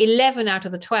 11 out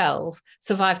of the 12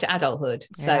 survived to adulthood.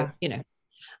 So,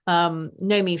 no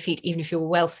mean feat, even if you were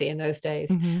wealthy in those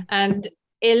days. Mm-hmm. And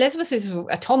Elizabeth is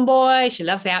a tomboy. She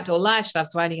loves the outdoor life. She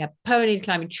loves riding a pony,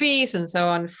 climbing trees and so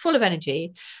on, full of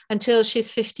energy, until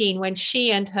she's 15, when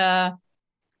she and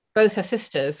both her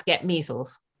sisters get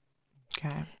measles.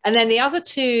 Okay. And then the other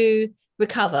two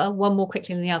recover, one more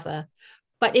quickly than the other.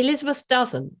 But Elizabeth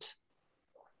doesn't.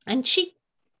 And she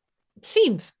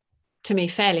seems to me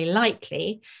fairly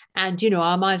likely, and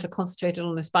our minds are concentrated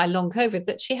on this by long COVID,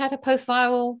 that she had a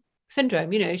post-viral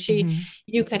syndrome.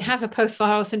 You can have a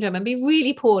post-viral syndrome and be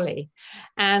really poorly.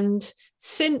 And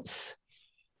since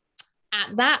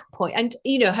at that point, and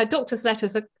her doctor's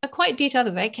letters are quite detailed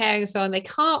and very caring and so on, they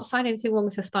can't find anything wrong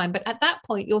with her spine. But at that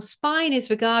point, your spine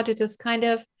is regarded as kind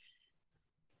of,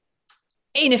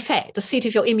 in effect, the seat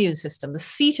of your immune system, the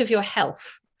seat of your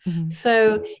health. Mm-hmm.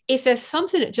 So if there's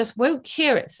something that just won't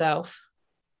cure itself,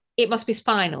 it must be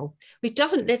spinal, which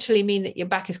doesn't literally mean that your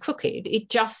back is crooked. It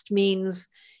just means,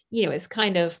 it's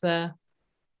kind of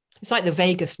it's like the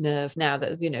vagus nerve now,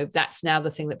 that, that's now the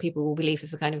thing that people will believe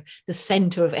is the kind of the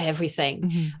center of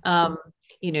everything. Mm-hmm.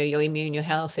 Your immune, your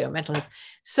health, your mental health.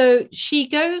 So she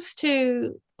goes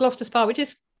to Gloucester Spa, which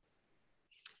is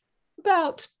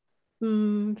about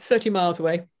 30 miles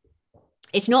away.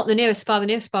 It's not the nearest spa. The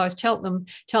nearest spa is Cheltenham.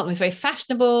 Cheltenham is very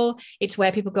fashionable. It's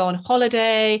where people go on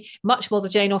holiday, much more the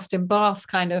Jane Austen Bath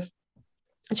kind of.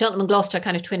 Cheltenham and Gloucester are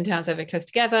kind of twin towns, they're very close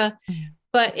together. Mm-hmm.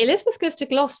 But Elizabeth goes to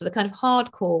Gloucester, the kind of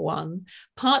hardcore one,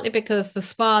 partly because the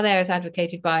spa there is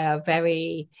advocated by a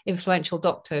very influential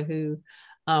doctor who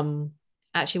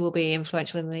actually will be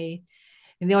influential in the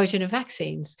origin of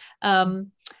vaccines.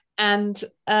 And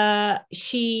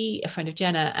she, a friend of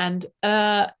Jenna, and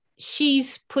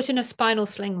she's put in a spinal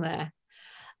sling there.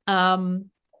 And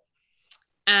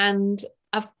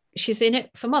she's in it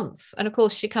for months. And of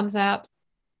course, she comes out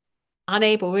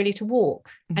unable really to walk,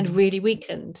 mm-hmm. and really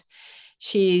weakened.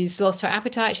 She's lost her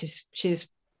appetite. She's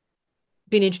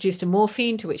been introduced to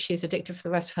morphine, to which she's addicted for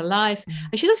the rest of her life. Mm-hmm.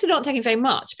 And she's also not taking very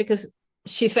much because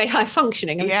she's very high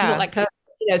functioning. I mean, she's not like her,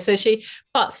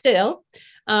 but still.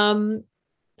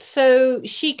 So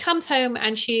she comes home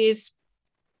and she's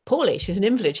poorly. She's an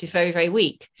invalid. She's very, very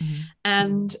weak. Mm-hmm.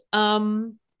 And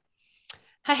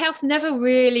her health never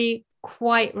really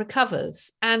quite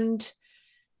recovers. And,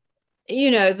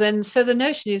 then so the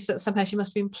notion is that somehow she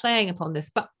must have been playing upon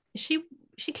this, but she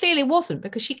clearly wasn't,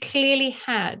 because she clearly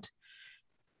had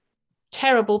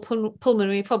terrible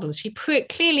pulmonary problems. She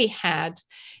clearly had,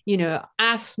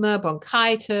 asthma,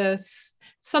 bronchitis,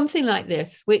 something like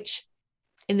this, which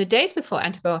in the days before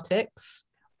antibiotics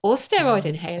or steroid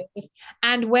inhalers,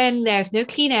 and when there's no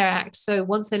Clean Air Act, so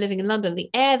once they're living in London, the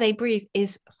air they breathe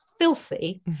is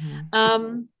filthy,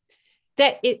 mm-hmm.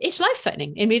 That it's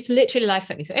life-threatening. I mean, it's literally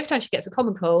life-threatening. So every time she gets a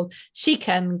common cold, she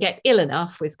can get ill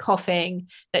enough with coughing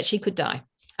that she could die.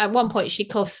 At one point, she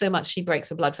coughs so much she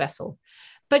breaks a blood vessel.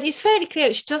 But it's fairly clear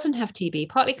that she doesn't have TB,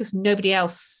 partly because nobody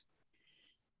else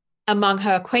among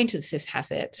her acquaintances has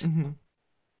it, mm-hmm.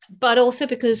 but also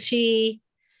because she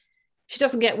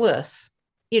doesn't get worse.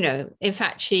 In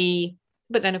fact,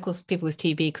 but then of course people with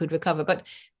TB could recover. But,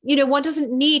 one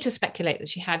doesn't need to speculate that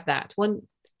she had that.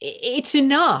 It's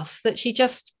enough that she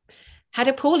just had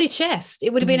a poorly chest.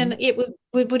 It would have been, it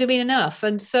would have been enough.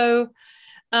 And so,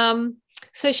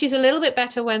 so she's a little bit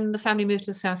better when the family moved to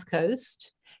the South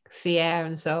Coast, sea air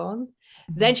and so on.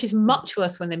 Mm-hmm. Then she's much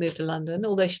worse when they moved to London,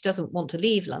 although she doesn't want to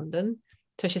leave London.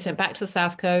 So she's sent back to the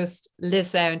South Coast,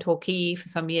 lives there in Torquay for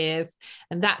some years.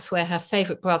 And that's where her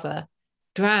favorite brother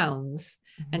drowns.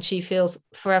 Mm-hmm. And she feels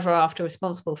forever after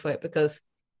responsible for it, because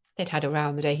they'd had a row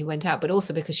on the day he went out, but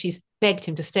also because she's begged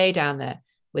him to stay down there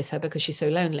with her because she's so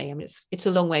lonely. I mean, it's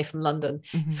a long way from London,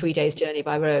 mm-hmm. 3 days journey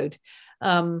by road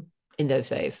in those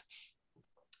days.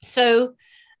 So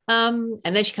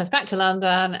And then she comes back to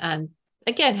London, and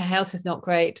again, her health is not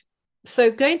great.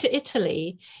 So going to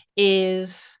Italy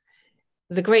is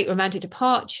the great romantic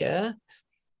departure.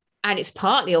 And it's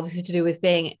partly obviously to do with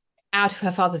being out of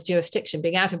her father's jurisdiction,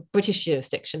 being out of British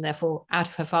jurisdiction, therefore out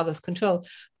of her father's control.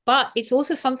 But it's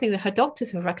also something that her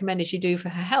doctors have recommended she do for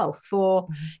her health for,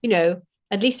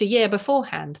 at least a year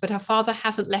beforehand. But her father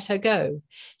hasn't let her go.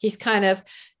 He's kind of,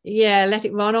 let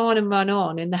it run on and run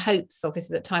on in the hopes,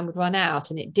 obviously, that time would run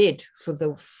out. And it did for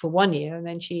 1 year. And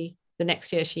then the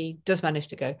next year, she does manage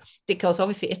to go, because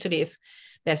obviously Italy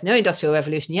there's no industrial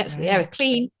revolution yet. So the air is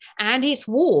clean and it's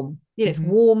warm. It's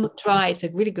warm, dry. It's a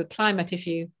really good climate if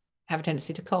you have a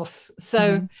tendency to cough.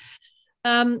 So,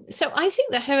 so I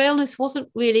think that her illness wasn't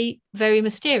really very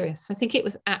mysterious. I think it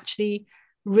was actually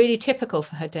really typical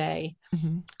for her day,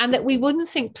 and that we wouldn't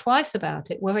think twice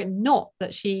about it were it not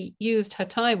that she used her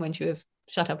time when she was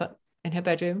shut up in her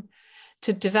bedroom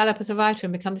to develop as a writer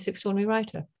and become this extraordinary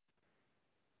writer.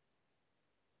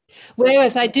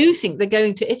 Whereas I do think that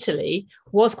going to Italy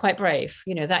was quite brave.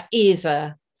 That is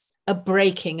a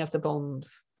breaking of the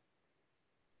bonds.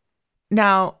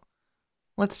 Now,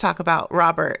 let's talk about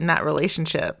Robert and that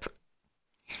relationship.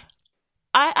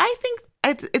 I think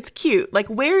it's cute. Like,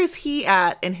 where is he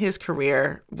at in his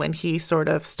career when he sort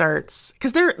of starts?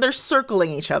 Because they're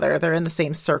circling each other. They're in the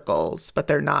same circles, but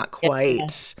they're not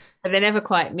quite. Yeah. But they never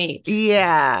quite meet.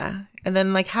 Yeah. And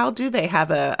then, like, how do they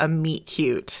have a meet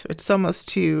cute? It's almost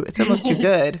too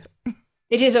good.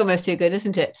 It is almost too good,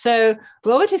 isn't it? So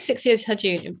Robert is 6 years her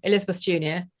junior, Elizabeth's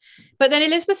junior. But then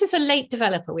Elizabeth is a late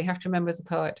developer, we have to remember, as a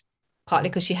poet, partly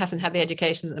because she hasn't had the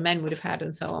education that the men would have had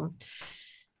and so on.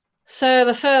 So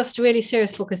the first really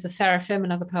serious book is the Seraphim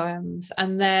and Other Poems.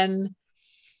 And then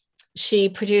she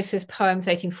produces Poems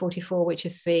 1844, which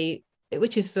is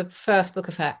the first book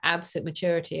of her absolute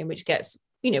maturity, and which gets,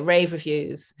 rave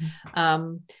reviews.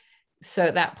 So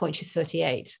at that point, she's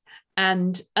 38.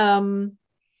 And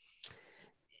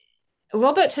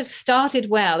Robert had started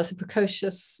well as a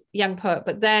precocious young poet,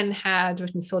 but then had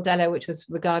written Sordello, which was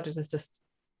regarded as just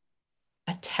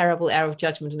a terrible error of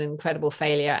judgment and an incredible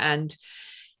failure, and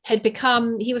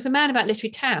he was a man about literary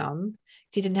town.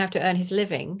 He didn't have to earn his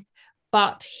living,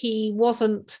 but he was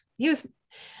not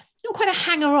quite a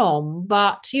hanger-on,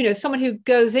 but someone who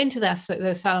goes into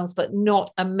those salons, but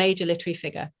not a major literary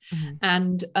figure,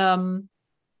 and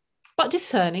but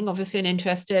discerning, obviously, and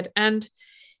interested. And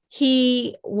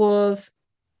his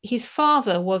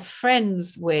father was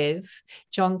friends with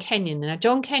John Kenyon. Now,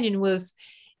 John Kenyon was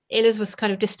Elizabeth's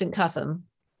kind of distant cousin,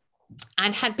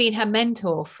 and had been her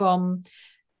mentor from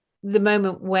the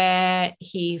moment where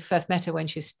he first met her when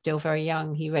she was still very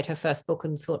young. He read her first book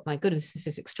and thought, my goodness, this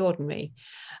is extraordinary.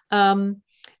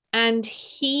 And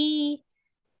he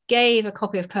gave a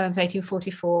copy of Poems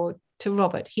 1844 to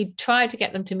Robert. He tried to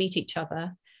get them to meet each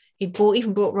other. He'd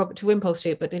even brought Robert to Wimpole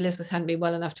Street, but Elizabeth hadn't been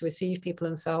well enough to receive people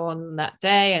and so on that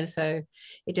day. And so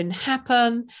it didn't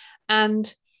happen.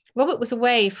 And Robert was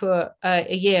away for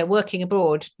a year working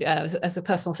abroad as a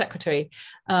personal secretary.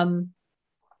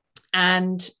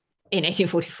 And in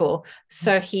 1844.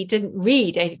 So he didn't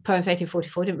read Poems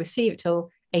 1844, didn't receive it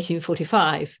till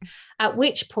 1845, at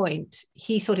which point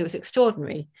he thought it was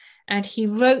extraordinary. And he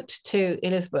wrote to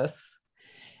Elizabeth,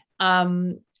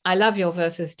 I love your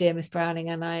verses, dear Miss Browning,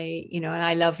 and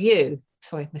I love you.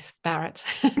 Sorry, Miss Barrett.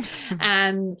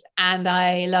 and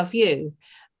I love you.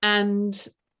 And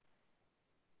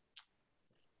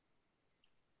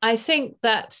I think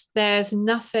that there's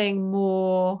nothing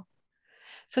more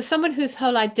for someone whose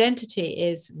whole identity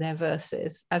is their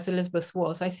verses, as Elizabeth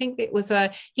was. I think it was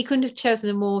he couldn't have chosen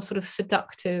a more sort of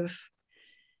seductive,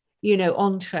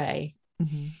 entree.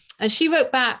 And she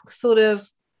wrote back sort of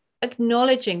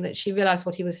acknowledging that she realized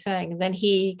what he was saying. And then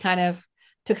he kind of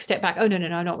took a step back. Oh, no,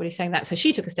 I'm not really saying that. So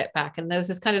she took a step back, and there was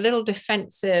this kind of little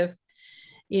defensive,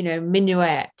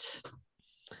 minuet.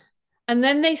 And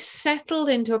then they settled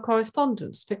into a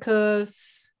correspondence,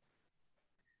 because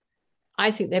I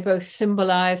think they both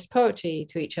symbolized poetry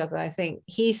to each other. I think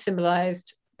he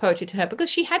symbolized poetry to her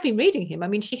because she had been reading him. I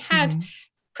mean, she had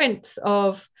print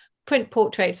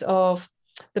portraits of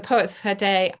the poets of her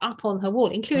day up on her wall,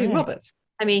 including Robert.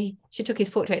 I mean, she took his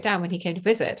portrait down when he came to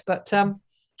visit, but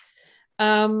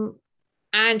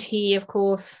and he, of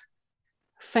course,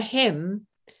 for him,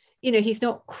 he's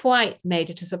not quite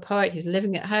made it as a poet. He's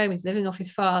living at home. He's living off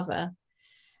his father.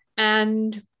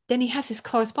 And then he has this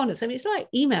correspondence. I mean, it's like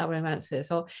email romances,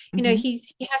 or, he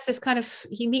has this kind of,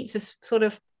 he meets this sort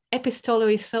of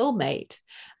epistolary soulmate,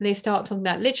 and they start talking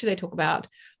about literature. They talk about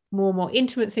more and more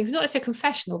intimate things, not necessarily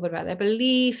confessional, but about their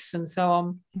beliefs and so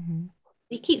on.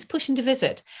 He keeps pushing to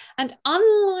visit. And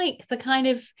unlike the kind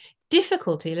of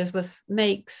difficulty Elizabeth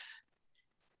makes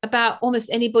about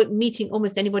meeting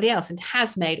almost anybody else, and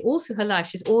has made all through her life.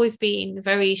 She's always been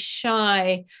very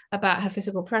shy about her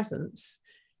physical presence.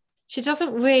 She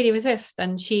doesn't really resist,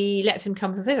 and she lets him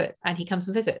come and visit, and he comes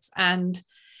and visits, and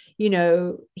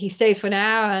he stays for an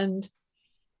hour, and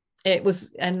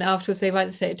afterwards they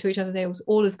write to each other, it was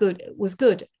all as good. It was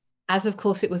good, as of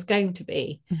course it was going to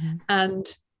be. Mm-hmm.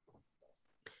 And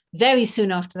very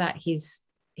soon after that, he's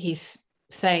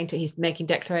making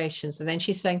declarations, and then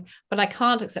she's saying, but I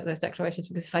can't accept those declarations,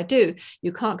 because if I do,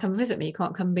 you can't come visit me, you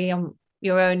can't come be on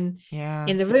your own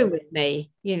in the room with me,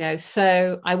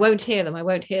 so I won't hear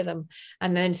them.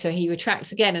 And then so he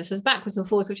retracts again and says backwards and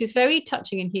forwards, which is very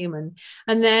touching and human.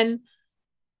 And then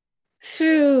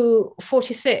through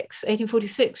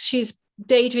 1846, she's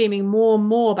daydreaming more and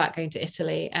more about going to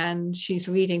Italy, and she's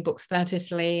reading books about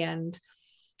Italy, and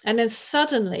then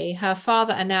suddenly her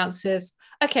father announces,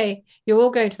 okay, you're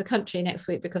all going to the country next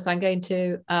week, because I'm going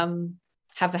to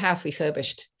have the house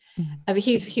refurbished. Mm-hmm.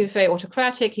 He was very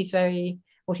autocratic. He's very,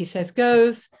 what he says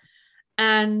goes.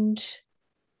 And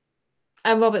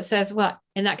Robert says, well,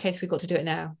 in that case, we've got to do it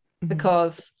now, mm-hmm.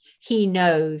 because he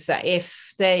knows that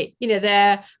if they,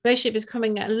 their relationship is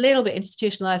coming a little bit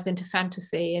institutionalized into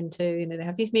fantasy, into, they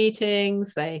have these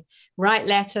meetings, they write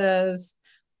letters,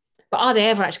 but are they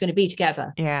ever actually going to be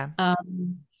together? Yeah.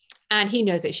 And he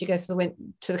knows that if she goes to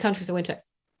the country for the winter,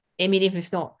 I mean, if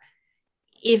it's not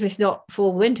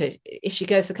for the winter, if she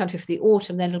goes to the country for the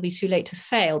autumn, then it'll be too late to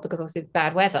sail, because obviously it's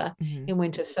bad weather mm-hmm. in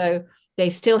winter. So they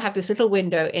still have this little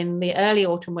window in the early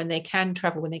autumn when they can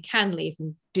travel, when they can leave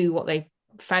and do what they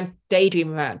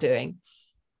daydream about doing.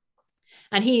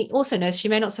 And he also knows she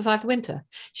may not survive the winter.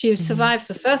 She mm-hmm. survives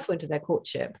the first winter of their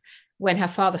courtship, when her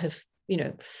father has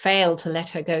failed to let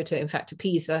her go to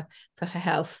Pisa for her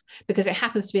health, because it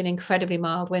happens to be an incredibly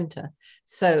mild winter.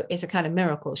 So it's a kind of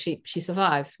miracle she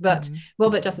survives. But mm-hmm.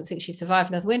 Robert doesn't think she'd survive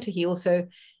another winter. He also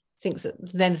thinks that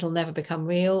then it'll never become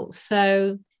real.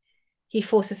 So he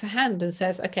forces her hand and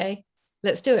says, okay,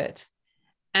 let's do it.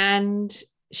 And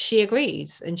she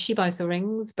agrees, and she buys the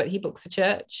rings, but he books the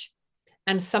church.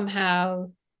 And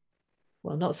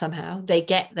they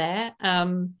get there.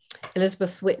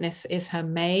 Elizabeth's witness is her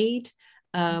maid.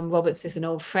 Roberts is an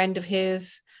old friend of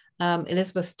his.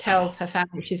 Elizabeth tells her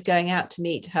family she's going out to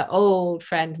meet her old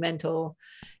friend, mentor,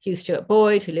 Hugh Stuart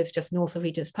Boyd, who lives just north of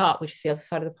Regent's Park, which is the other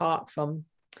side of the park from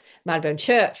Marylebone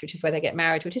Church, which is where they get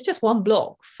married, which is just one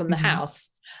block from the mm-hmm. house.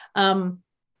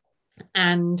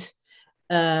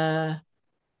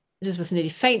 Elizabeth nearly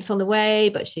faints on the way,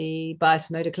 but she buys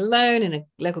some eau de cologne in a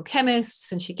local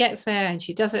chemist's, and she gets there and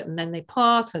she does it, and then they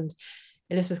part, and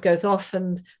Elizabeth goes off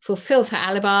and fulfills her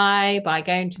alibi by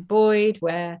going to Boyd,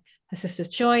 where her sisters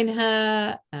join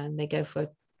her, and they go for a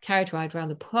carriage ride around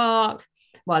the park,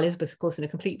 while Elizabeth, of course, in a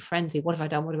complete frenzy, what have I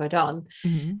done?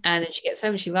 Mm-hmm. And then she gets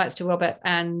home and she writes to Robert,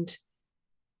 and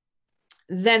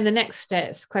then the next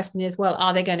question is, well,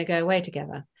 are they going to go away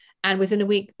together? And within a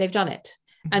week, they've done it.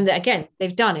 And again,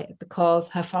 they've done it because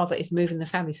her father is moving the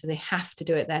family, so they have to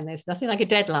do it then. There's nothing like a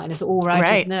deadline, as all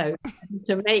writers know,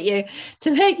 to make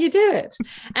you do it.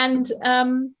 And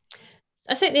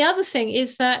I think the other thing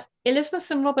is that Elizabeth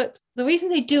and Robert, the reason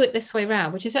they do it this way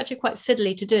around, which is actually quite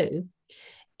fiddly to do,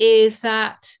 is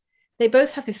that they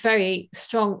both have this very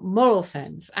strong moral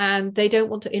sense, and they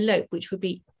don't want to elope, which would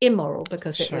be immoral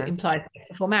because it implies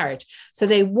before marriage. So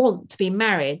they want to be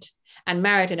married, and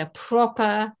married in a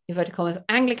proper, inverted commas,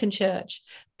 Anglican church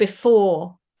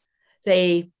before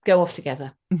they go off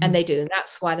together. Mm-hmm. And they do. And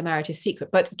that's why the marriage is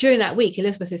secret. But during that week,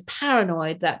 Elizabeth is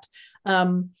paranoid that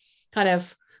kind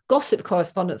of gossip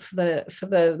correspondents for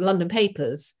the London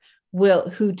papers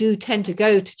who do tend to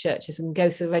go to churches and go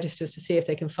to the registers to see if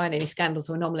they can find any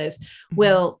scandals or anomalies,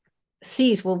 mm-hmm.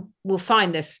 will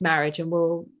find this marriage and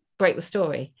will break the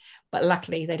story. But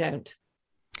luckily they don't.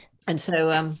 And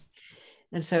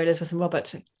so Elizabeth and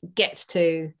Robert get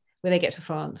to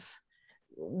France,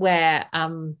 where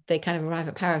they kind of arrive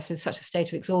at Paris in such a state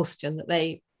of exhaustion that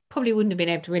they probably wouldn't have been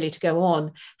able to go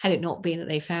on had it not been that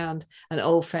they found an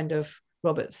old friend of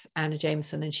Robert's, Anna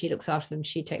Jameson, and she looks after them.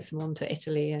 She takes them on to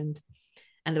Italy, and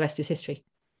the rest is history.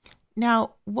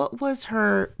 Now, what was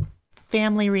her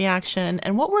family reaction,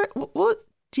 and what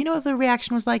do you know what the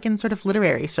reaction was like in sort of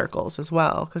literary circles as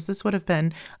well? Because this would have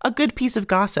been a good piece of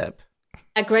gossip.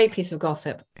 A great piece of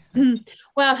gossip.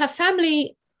 Well, her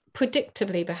family,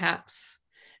 predictably perhaps,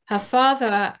 her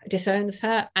father disowns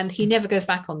her and he never goes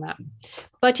back on that.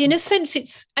 But in a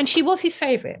sense, and she was his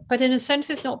favourite, but in a sense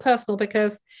it's not personal,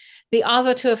 because the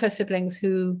other two of her siblings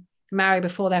who marry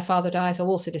before their father dies are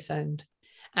also disowned,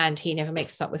 and he never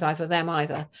makes it up with either of them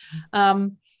either.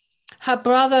 Her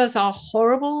brothers are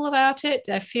horrible about it.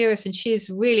 They're furious, and she's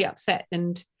really upset.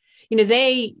 And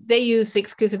they use the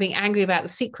excuse of being angry about the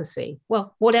secrecy.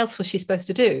 Well, what else was she supposed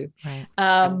to do? Right.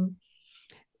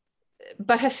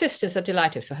 But her sisters are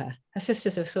delighted for her. Her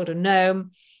sisters have sort of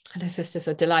known, and her sisters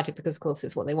are delighted because, of course,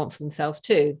 it's what they want for themselves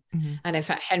too. Mm-hmm. And in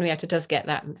fact, Henrietta does get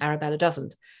that, and Arabella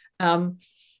doesn't.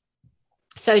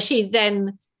 So she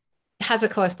then has a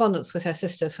correspondence with her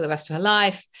sisters for the rest of her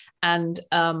life, and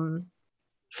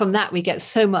from that we get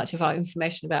so much of our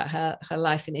information about her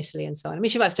life in Italy and so on. I mean,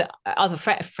 she writes to other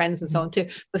friends and so on too,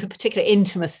 with a particular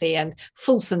intimacy and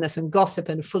fulsomeness and gossip,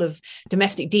 and full of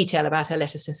domestic detail about her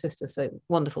letters to her sisters. So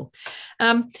wonderful.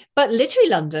 But Literary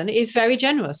London is very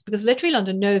generous, because Literary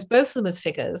London knows both of them as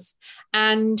figures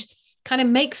and kind of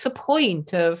makes a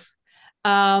point of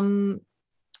honoring,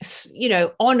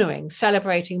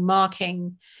 celebrating,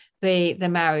 marking the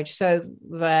marriage. So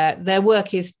their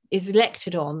work is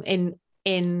lectured on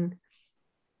in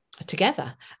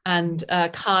together. And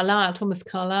Thomas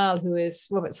Carlyle, who is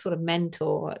Robert's sort of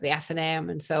mentor at the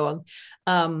Athenaeum and so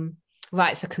on,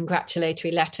 writes a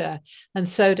congratulatory letter, and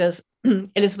so does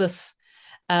Elizabeth's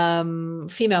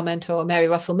female mentor, Mary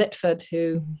Russell Mitford,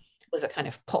 who was a kind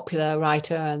of popular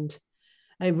writer and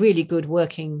a really good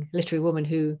working literary woman,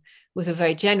 who was a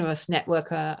very generous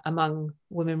networker among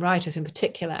women writers in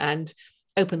particular, and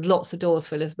opened lots of doors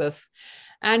for Elizabeth.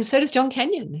 And so does John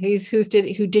Kenyon, who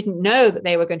didn't know that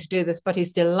they were going to do this, but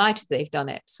he's delighted they've done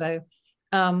it. So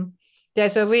they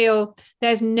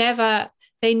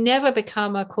never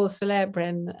become a cause célèbre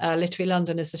in Literary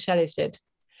London as the Shelleys did.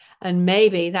 And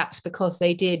maybe that's because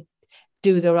they did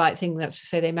do the right thing. That's to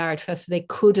say, they married first,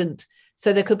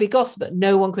 so there could be gossip, but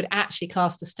no one could actually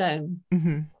cast a stone.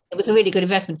 Mm-hmm. It was a really good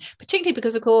investment, particularly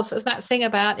because, of course, there's that thing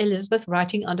about Elizabeth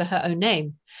writing under her own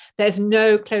name. There's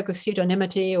no cloak of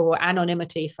pseudonymity or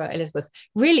anonymity for Elizabeth.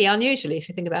 Really unusually, if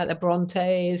you think about the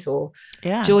Brontes or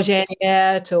George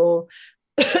Eliot or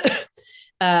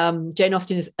Jane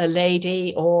Austen is a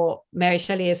lady, or Mary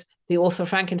Shelley is the author of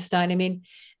Frankenstein. I mean,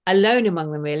 alone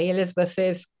among them, really, Elizabeth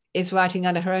is writing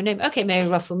under her own name. Okay, Mary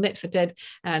Russell Mitford did,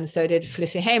 and so did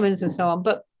Felicia Hemans and so on,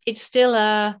 but it's still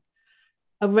a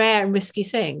rare and risky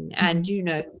thing. And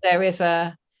there is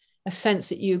a sense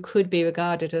that you could be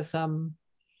regarded as a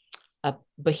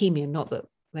bohemian, not that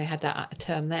they had that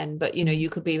term then, but you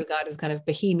could be regarded as kind of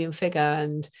bohemian figure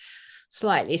and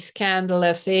slightly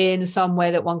scandalous in some way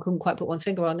that one couldn't quite put one's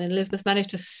finger on, and Elizabeth managed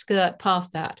to skirt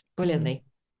past that brilliantly.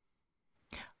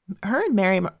 Her and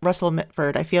Mary Russell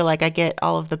Mitford, I feel like I get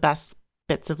all of the best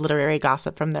bits of literary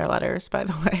gossip from their letters, by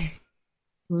the way.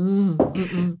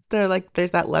 They're like,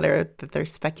 there's that letter that they're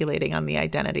speculating on the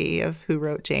identity of who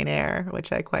wrote Jane Eyre,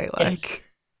 which I quite like.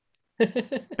 Those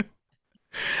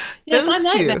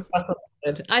two.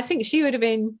 I think she would have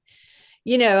been,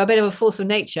 a bit of a force of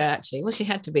nature, actually. Well, she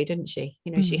had to be, didn't she?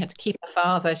 She had to keep her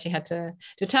father. She had to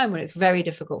a time when it's very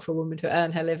difficult for a woman to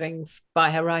earn her living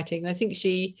by her writing. I think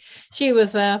she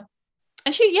was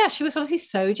and she was obviously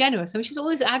so generous. I mean, she's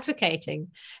always advocating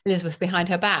Elizabeth behind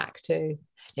her back to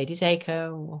Lady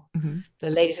Dacre or the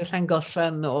ladies of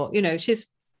Llangollen, or she's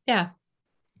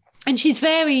and she's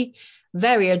very,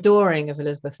 very adoring of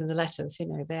Elizabeth in the letters.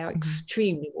 They are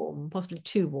extremely warm, possibly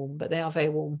too warm, but they are very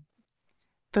warm.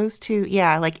 Those two,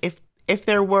 like if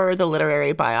there were the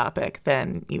literary biopic,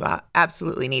 then you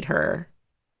absolutely need her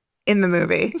in the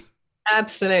movie.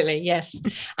 Absolutely, yes.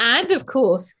 And of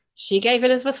course, she gave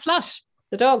Elizabeth Flush,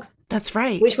 the dog. That's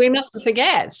right. Which we mustn't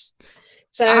forget.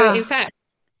 So in fact,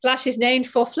 Flush is named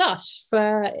for Flush,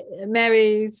 for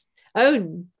Mary's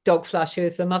own dog Flush, who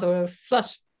is the mother of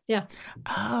Flush. Yeah.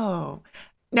 Oh.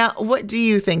 Now, what do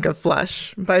you think of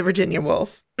Flush by Virginia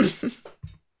Woolf?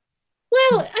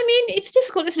 Well, I mean, it's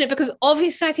difficult, isn't it? Because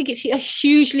obviously I think it's a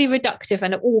hugely reductive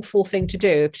and an awful thing to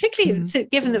do, particularly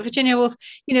given that Virginia Woolf,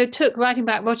 took writing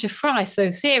about Roger Fry so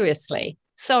seriously.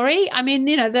 Sorry. I mean,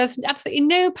 there's absolutely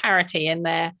no parity in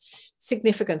their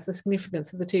the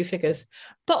significance of the two figures.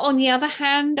 But on the other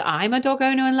hand, I'm a dog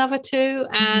owner and lover too,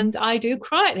 and I do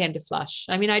cry at the end of Flush.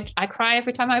 I mean, I cry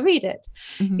every time I read it,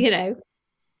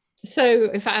 So,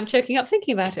 in fact, I'm choking up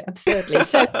thinking about it absurdly.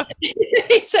 So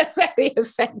it's a very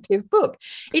effective book.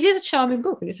 It is a charming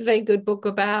book, and it's a very good book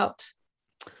about,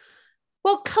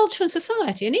 culture and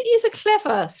society. And it is a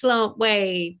clever slant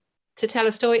way to tell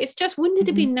a story. It's just, wouldn't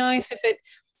it be nice if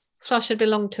Flush had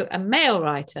belonged to a male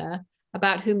writer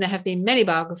about whom there have been many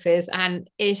biographies, and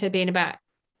it had been about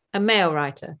a male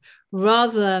writer,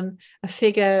 rather than a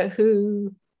figure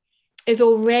who is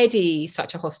already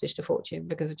such a hostage to fortune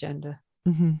because of gender.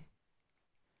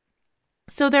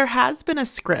 So there has been a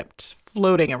script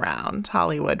floating around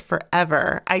Hollywood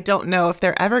forever. I don't know if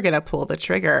they're ever going to pull the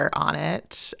trigger on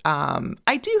it.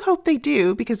 I do hope they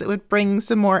do, because it would bring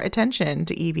some more attention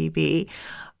to EBB.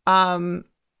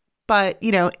 But,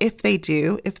 you know, if they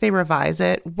do, if they revise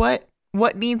it, what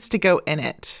needs to go in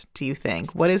it, do you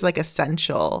think? What is like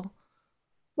essential?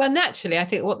 Well, naturally, I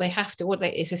think what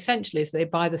is essential is they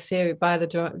buy the series, buy the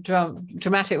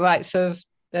dramatic rights of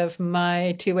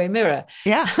My Two-Way Mirror.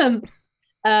 Yeah.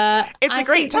 It's a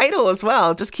great title as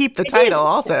well. Just keep the title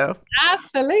also.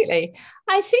 Absolutely.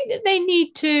 I think they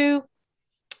need to,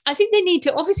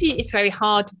 obviously it's very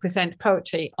hard to present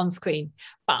poetry on screen,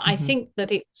 but I think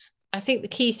the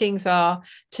key things are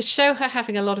to show her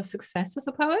having a lot of success as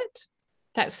a poet,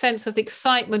 that sense of the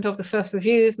excitement of the first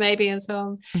reviews maybe and so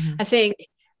on. I think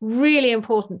really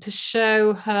important to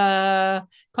show her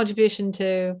contribution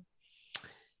to,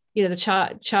 you know,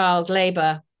 the child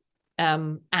labor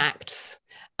acts.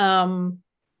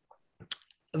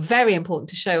 Very important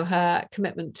to show her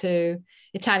commitment to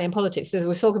Italian politics. The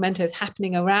Risorgimento is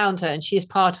happening around her, and she is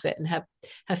part of it. And her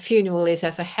funeral is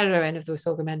as a heroine of the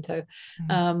Risorgimento.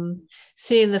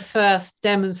 Seeing the first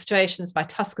demonstrations by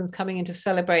Tuscans coming in to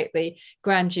celebrate the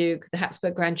Grand Duke, the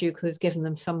Habsburg Grand Duke, who has given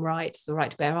them some rights, the right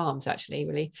to bear arms, actually,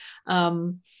 really.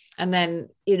 And then,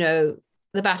 you know,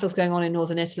 the battles going on in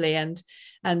northern Italy, and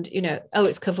you know,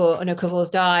 it's Cavour. No, Cavour's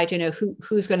died. You know,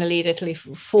 who's going to lead Italy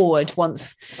forward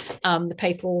once the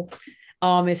papal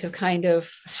armies have kind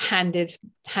of handed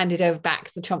over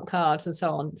back the trump cards and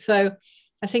so on. So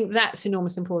I think that's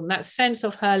enormously important. That sense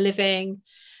of her living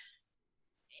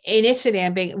in Italy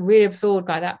and being really absorbed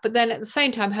by that, but then at the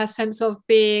same time, her sense of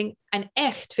being an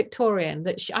echt Victorian,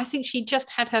 that I think she just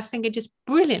had her finger just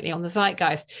brilliantly on the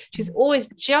zeitgeist. She's always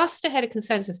just ahead of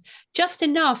consensus, just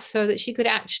enough so that she could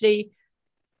actually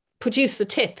produce the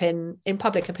tip in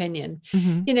public opinion.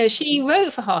 You know, she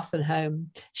wrote for Hearth and Home.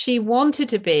 She wanted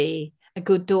to be a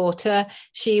good daughter.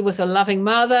 She was a loving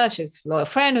mother. She was a loyal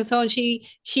friend and so on. She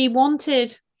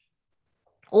wanted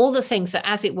all the things that,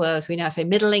 as it were, as we now say,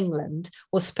 Middle England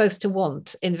was supposed to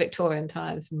want in Victorian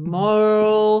times: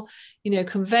 moral, you know,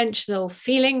 conventional,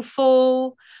 feeling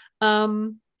full,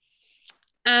 and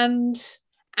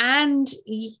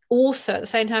also at the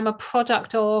same time a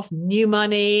product of new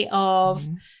money, of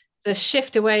the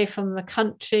shift away from the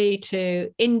country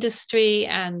to industry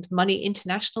and money,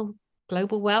 international,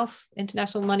 global wealth,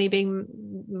 international money being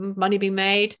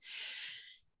made.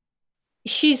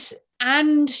 She's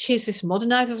this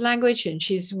modernizer of language, and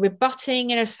she's rebutting,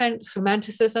 in a sense,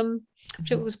 romanticism, which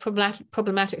was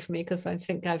problematic for me, because I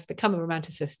think I've become a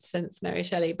romanticist since Mary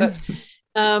Shelley. But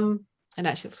and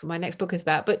actually that's what my next book is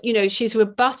about. But you know, she's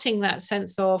rebutting that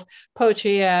sense of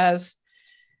poetry as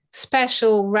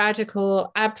special,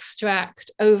 radical, abstract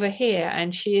over here,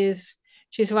 and she's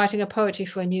writing a poetry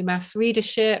for a new mass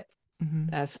readership.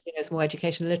 There's more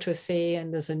education literacy,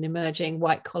 and there's an emerging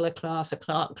white collar class, a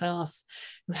clerk class,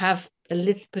 who have a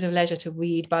little bit of leisure to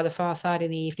read by the fireside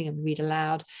in the evening and read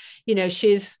aloud. You know,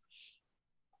 she's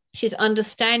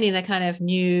understanding the kind of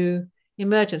new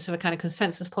emergence of a kind of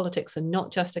consensus politics, and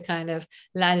not just a kind of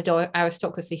landed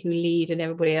aristocracy who lead and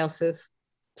everybody else is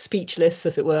speechless,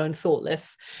 as it were, and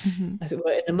thoughtless, as it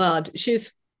were, in the mud.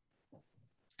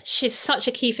 She's such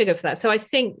a key figure for that. So I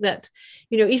think that,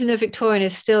 you know, even though Victorian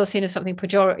is still seen as something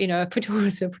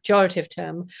pejorative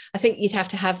term, I think you'd have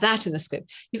to have that in the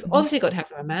script. You've obviously got to have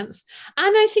romance,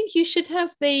 and I think you should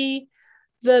have the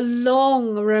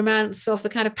long romance of the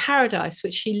kind of paradise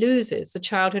which she loses, the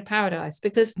childhood paradise,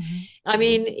 because I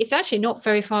mean, it's actually not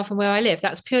very far from where I live.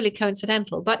 That's purely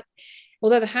coincidental, but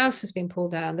although the house has been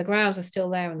pulled down, the grounds are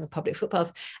still there and the public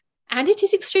footpaths. And it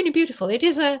is extremely beautiful. It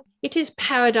is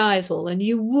paradisal, and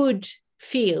you would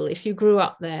feel, if you grew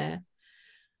up there,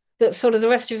 that sort of the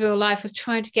rest of your life was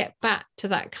trying to get back to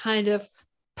that kind of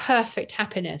perfect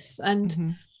happiness.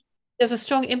 And there's a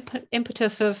strong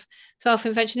impetus of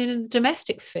self-invention in the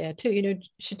domestic sphere too. You know,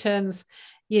 she turns,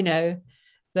 you know,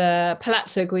 the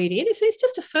Palazzo Guidi, and it's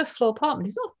just a first floor apartment.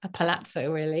 It's not a palazzo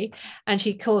really, and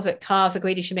she calls it Casa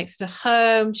Guidi. She makes it a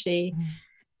home. She,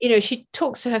 you know, she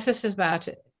talks to her sisters about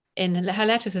it in her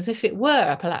letters as if it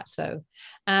were a palazzo,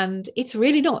 and it's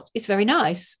really not. It's very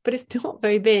nice, but it's not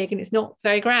very big, and it's not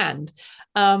very grand.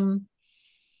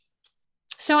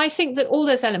 So I think that all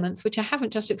those elements, which I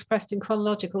haven't just expressed in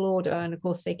chronological order, and of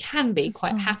course they can be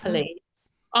quite happily,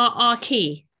 are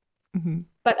key.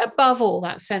 But above all,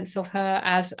 that sense of her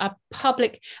as a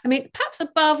public, I mean, perhaps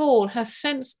above all, her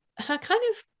kind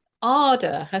of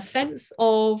ardor, her sense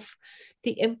of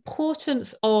the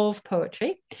importance of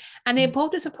poetry, and the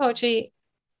importance of poetry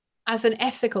as an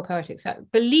ethical poetics,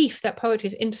 that belief that poetry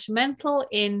is instrumental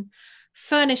in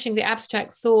furnishing the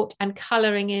abstract thought and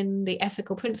colouring in the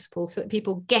ethical principles so that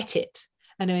people get it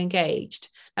and are engaged.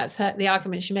 That's the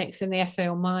argument she makes in the essay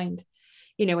on mind,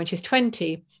 when she's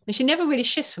 20. And she never really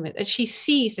shifts from it, that she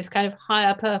sees this kind of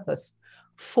higher purpose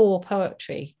for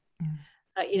poetry,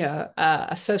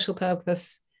 a social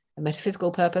purpose, a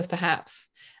metaphysical purpose, perhaps.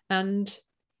 And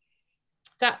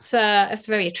that's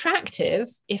very attractive,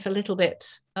 if a little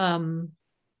bit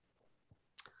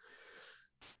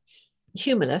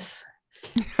humorless.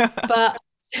 But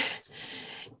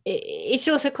it's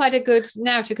also quite a good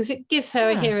narrative because it gives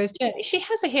her a hero's journey. She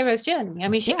has a hero's journey. I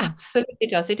mean, she absolutely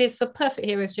does. It is the perfect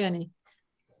hero's journey.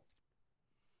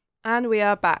 And we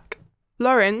are back.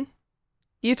 Lauren,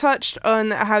 you touched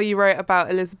on how you wrote about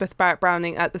Elizabeth Barrett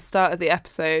Browning at the start of the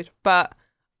episode, but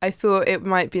I thought it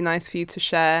might be nice for you to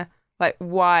share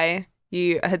why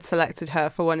you had selected her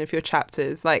for one of your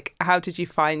chapters. How did you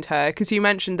find her? Because you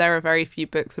mentioned there are very few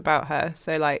books about her.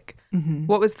 So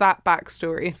what was that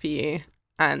backstory for you?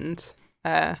 And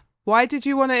why did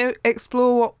you want to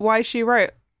explore why she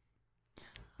wrote?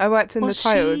 I worked in the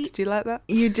title. Did you like that?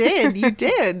 You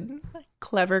did.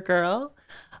 Clever girl.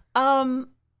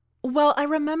 Well, I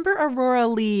remember Aurora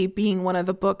Leigh being one of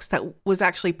the books that was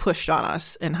actually pushed on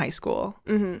us in high school.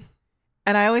 Mm-hmm.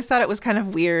 And I always thought it was kind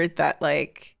of weird that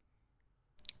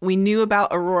we knew about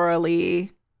Aurora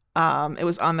Leigh. It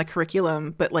was on the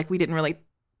curriculum, but we didn't really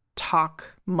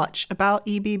talk much about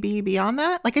EBB beyond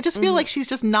that. I just feel like she's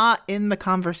just not in the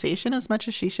conversation as much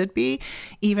as she should be,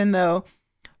 even though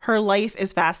her life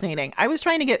is fascinating. I was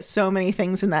trying to get so many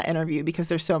things in that interview because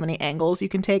there's so many angles you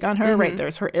can take on her, right?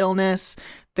 There's her illness,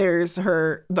 there's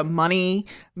the money,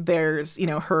 there's,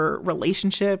 her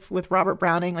relationship with Robert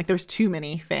Browning. There's too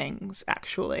many things,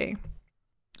 actually.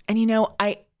 And,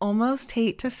 I almost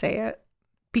hate to say it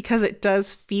because it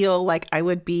does feel like I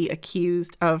would be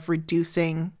accused of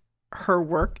reducing her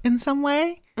work in some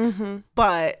way. Mm-hmm.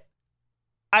 But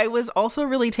I was also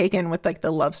really taken with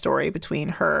the love story between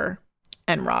her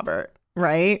and Robert,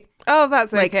 right? Oh,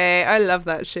 that's okay. I love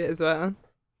that shit as well.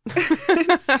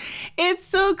 It's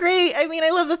so great. I mean,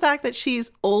 I love the fact that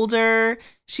she's older,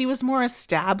 she was more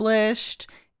established,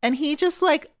 and he just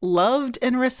loved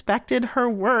and respected her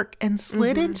work and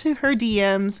slid into her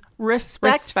DMs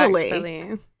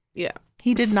respectfully. Yeah.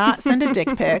 He did not send a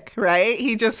dick pic, right?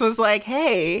 He just was like,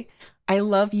 hey, I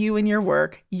love you and your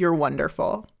work. You're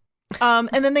wonderful. And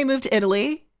then they moved to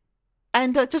Italy.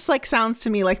 And that just sounds to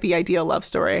me like the ideal love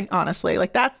story, honestly.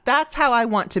 That's how I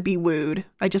want to be wooed.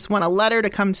 I just want a letter to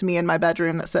come to me in my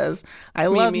bedroom that says, I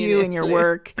love you and your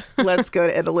work. Let's go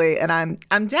to Italy. And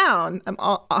I'm down.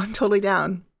 I'm totally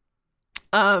down.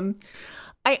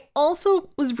 I also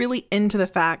was really into the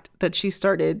fact that she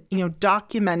started,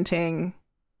 documenting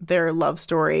their love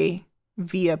story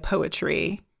via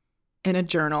poetry in a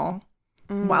journal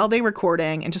while they were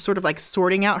recording, and just sort of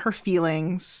sorting out her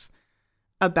feelings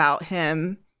about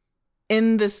him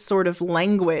in this sort of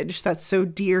language that's so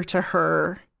dear to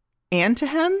her and to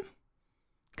him.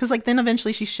 Because then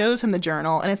eventually she shows him the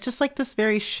journal, and it's just this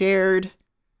very shared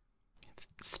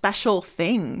special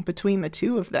thing between the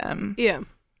two of them. Yeah.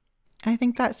 I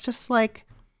think that's just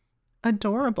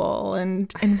adorable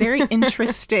and very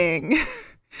interesting.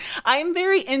 I'm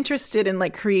very interested in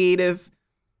creative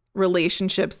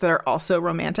relationships that are also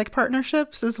romantic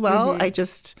partnerships as well. I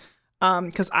just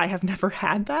because I have never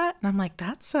had that, and I'm like,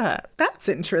 that's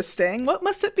interesting. What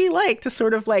must it be like to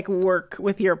sort of work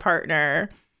with your partner?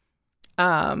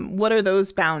 What are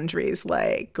those boundaries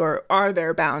like, or are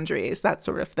there boundaries? That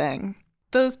sort of thing.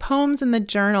 Those poems in the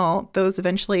journal, those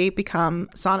eventually become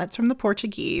sonnets from the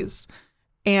Portuguese.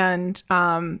 And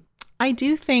I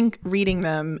do think reading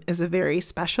them is a very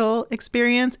special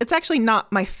experience. It's actually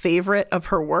not my favorite of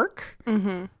her work,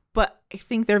 but I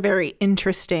think they're very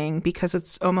interesting because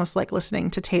it's almost like listening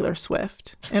to Taylor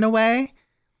Swift in a way.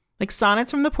 Sonnets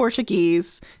from the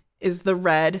Portuguese is the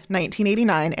red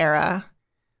 1989 era.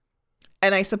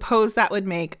 And I suppose that would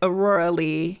make Aurora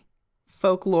Leigh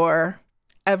folklore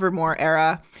Evermore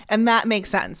era. And that makes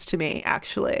sense to me,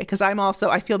 actually, because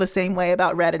I feel the same way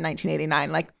about Red in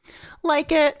 1989.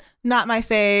 Like it, not my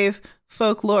fave.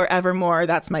 Folklore, Evermore,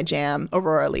 that's my jam.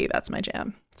 Aurora Leigh, that's my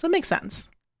jam. So it makes sense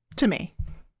to me.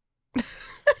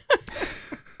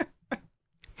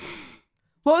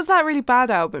 What was that really bad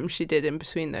album she did in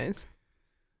between those?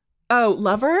 Oh,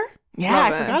 Lover? Yeah,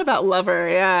 Lover. I forgot about Lover.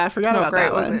 Yeah, I forgot about great,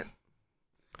 that one. was it?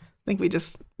 I think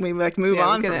we move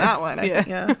on from that one.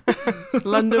 Yeah.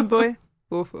 London Boy.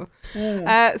 Awful.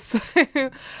 Yeah. So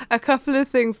a couple of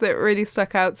things that really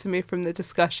stuck out to me from the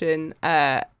discussion.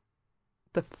 The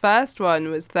first one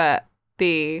was that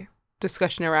the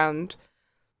discussion around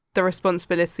the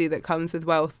responsibility that comes with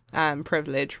wealth and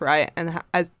privilege, right? And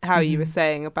as how you were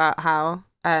saying about how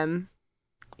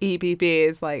EBB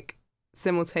is like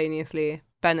simultaneously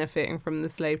benefiting from the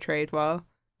slave trade while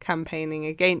campaigning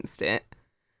against it.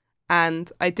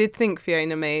 And I did think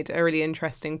Fiona made a really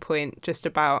interesting point just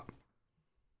about,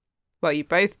 well, you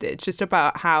both did, just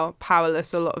about how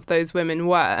powerless a lot of those women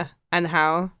were and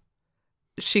how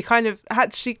she kind of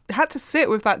had to sit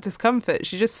with that discomfort.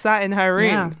 She just sat in her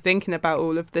room thinking about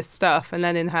all of this stuff. And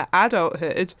then in her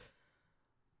adulthood,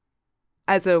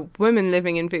 as a woman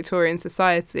living in Victorian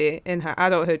society, in her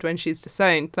adulthood, when she's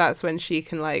disowned, that's when she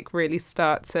can like really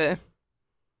start to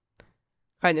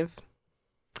kind of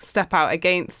step out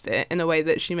against it in a way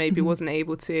that she maybe wasn't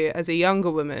able to as a younger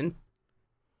woman.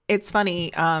 It's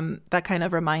funny. That kind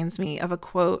of reminds me of a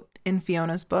quote in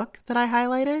Fiona's book that I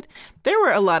highlighted. There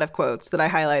were a lot of quotes that I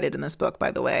highlighted in this book, by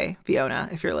the way, Fiona,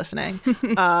 if you're listening.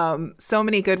 So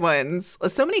many good ones,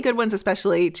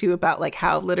 especially too, about like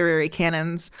how literary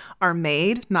canons are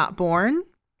made, not born.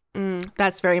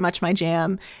 That's very much my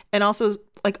jam. And also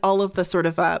like all of the sort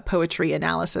of poetry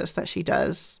analysis that she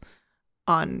does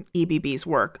on EBB's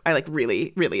work. I like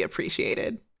really, really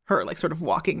appreciated her like sort of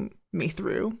walking me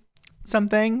through some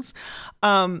things.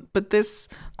 But this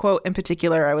quote in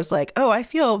particular, I was like, oh, I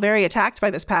feel very attacked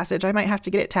by this passage. I might have to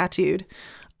get it tattooed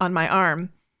on my arm.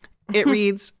 It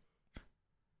reads,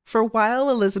 "For while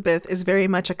Elizabeth is very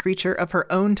much a creature of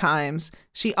her own times,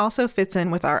 she also fits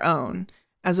in with our own,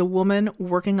 as a woman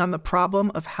working on the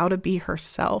problem of how to be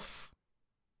herself."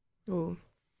 Oh,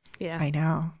 yeah. I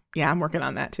know. Yeah, I'm working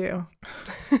on that too.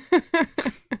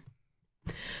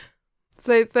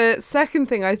 So the second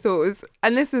thing I thought was,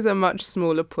 and this is a much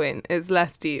smaller point, it's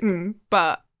less deep,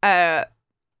 but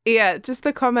just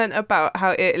the comment about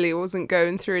how Italy wasn't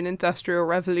going through an industrial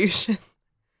revolution.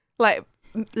 Like,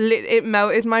 it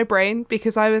melted my brain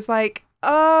because I was like,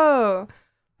 oh,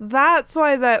 that's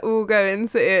why they're all going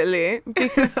to Italy,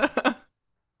 because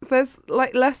there's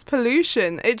like less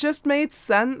pollution. It just made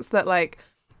sense that like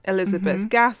Elizabeth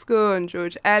Gaskell and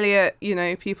George Eliot, you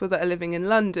know, people that are living in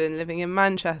London, living in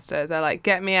Manchester, they're like,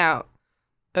 get me out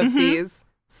of these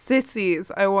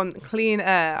cities. I want clean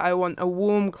air. I want a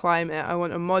warm climate. I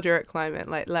want a moderate climate.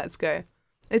 Like, let's go.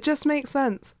 It just makes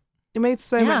sense. It made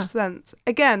so much sense.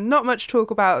 Again, not much talk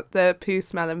about the poo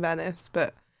smell in Venice,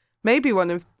 but maybe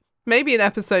an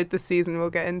episode this season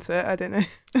we'll get into it. I don't know.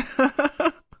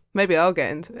 Maybe I'll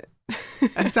get into it.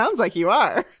 It sounds like you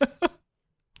are.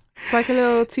 It's like a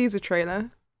little teaser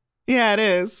trailer. Yeah, it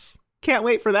is. Can't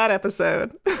wait for that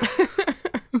episode.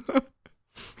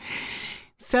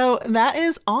 So that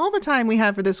is all the time we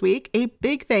have for this week. A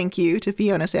big thank you to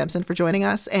Fiona Sampson for joining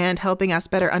us and helping us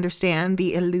better understand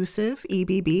the elusive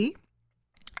EBB.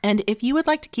 And if you would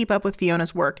like to keep up with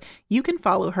Fiona's work, you can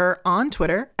follow her on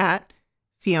Twitter at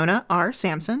Fiona R.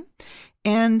 Sampson.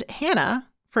 And Hannah,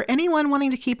 for anyone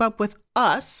wanting to keep up with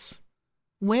us,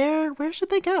 where should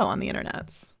they go on the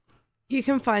internets? You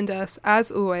can find us,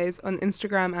 as always, on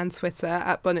Instagram and Twitter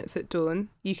at Bonnets at Dawn.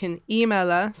 You can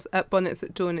email us at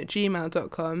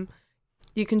bonnetsatdawn@gmail.com.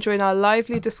 You can join our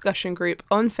lively discussion group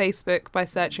on Facebook by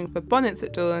searching for Bonnets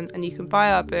at Dawn, and you can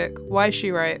buy our book, Why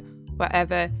She Wrote,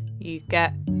 wherever you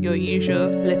get your usual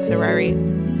literary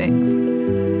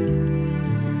fix.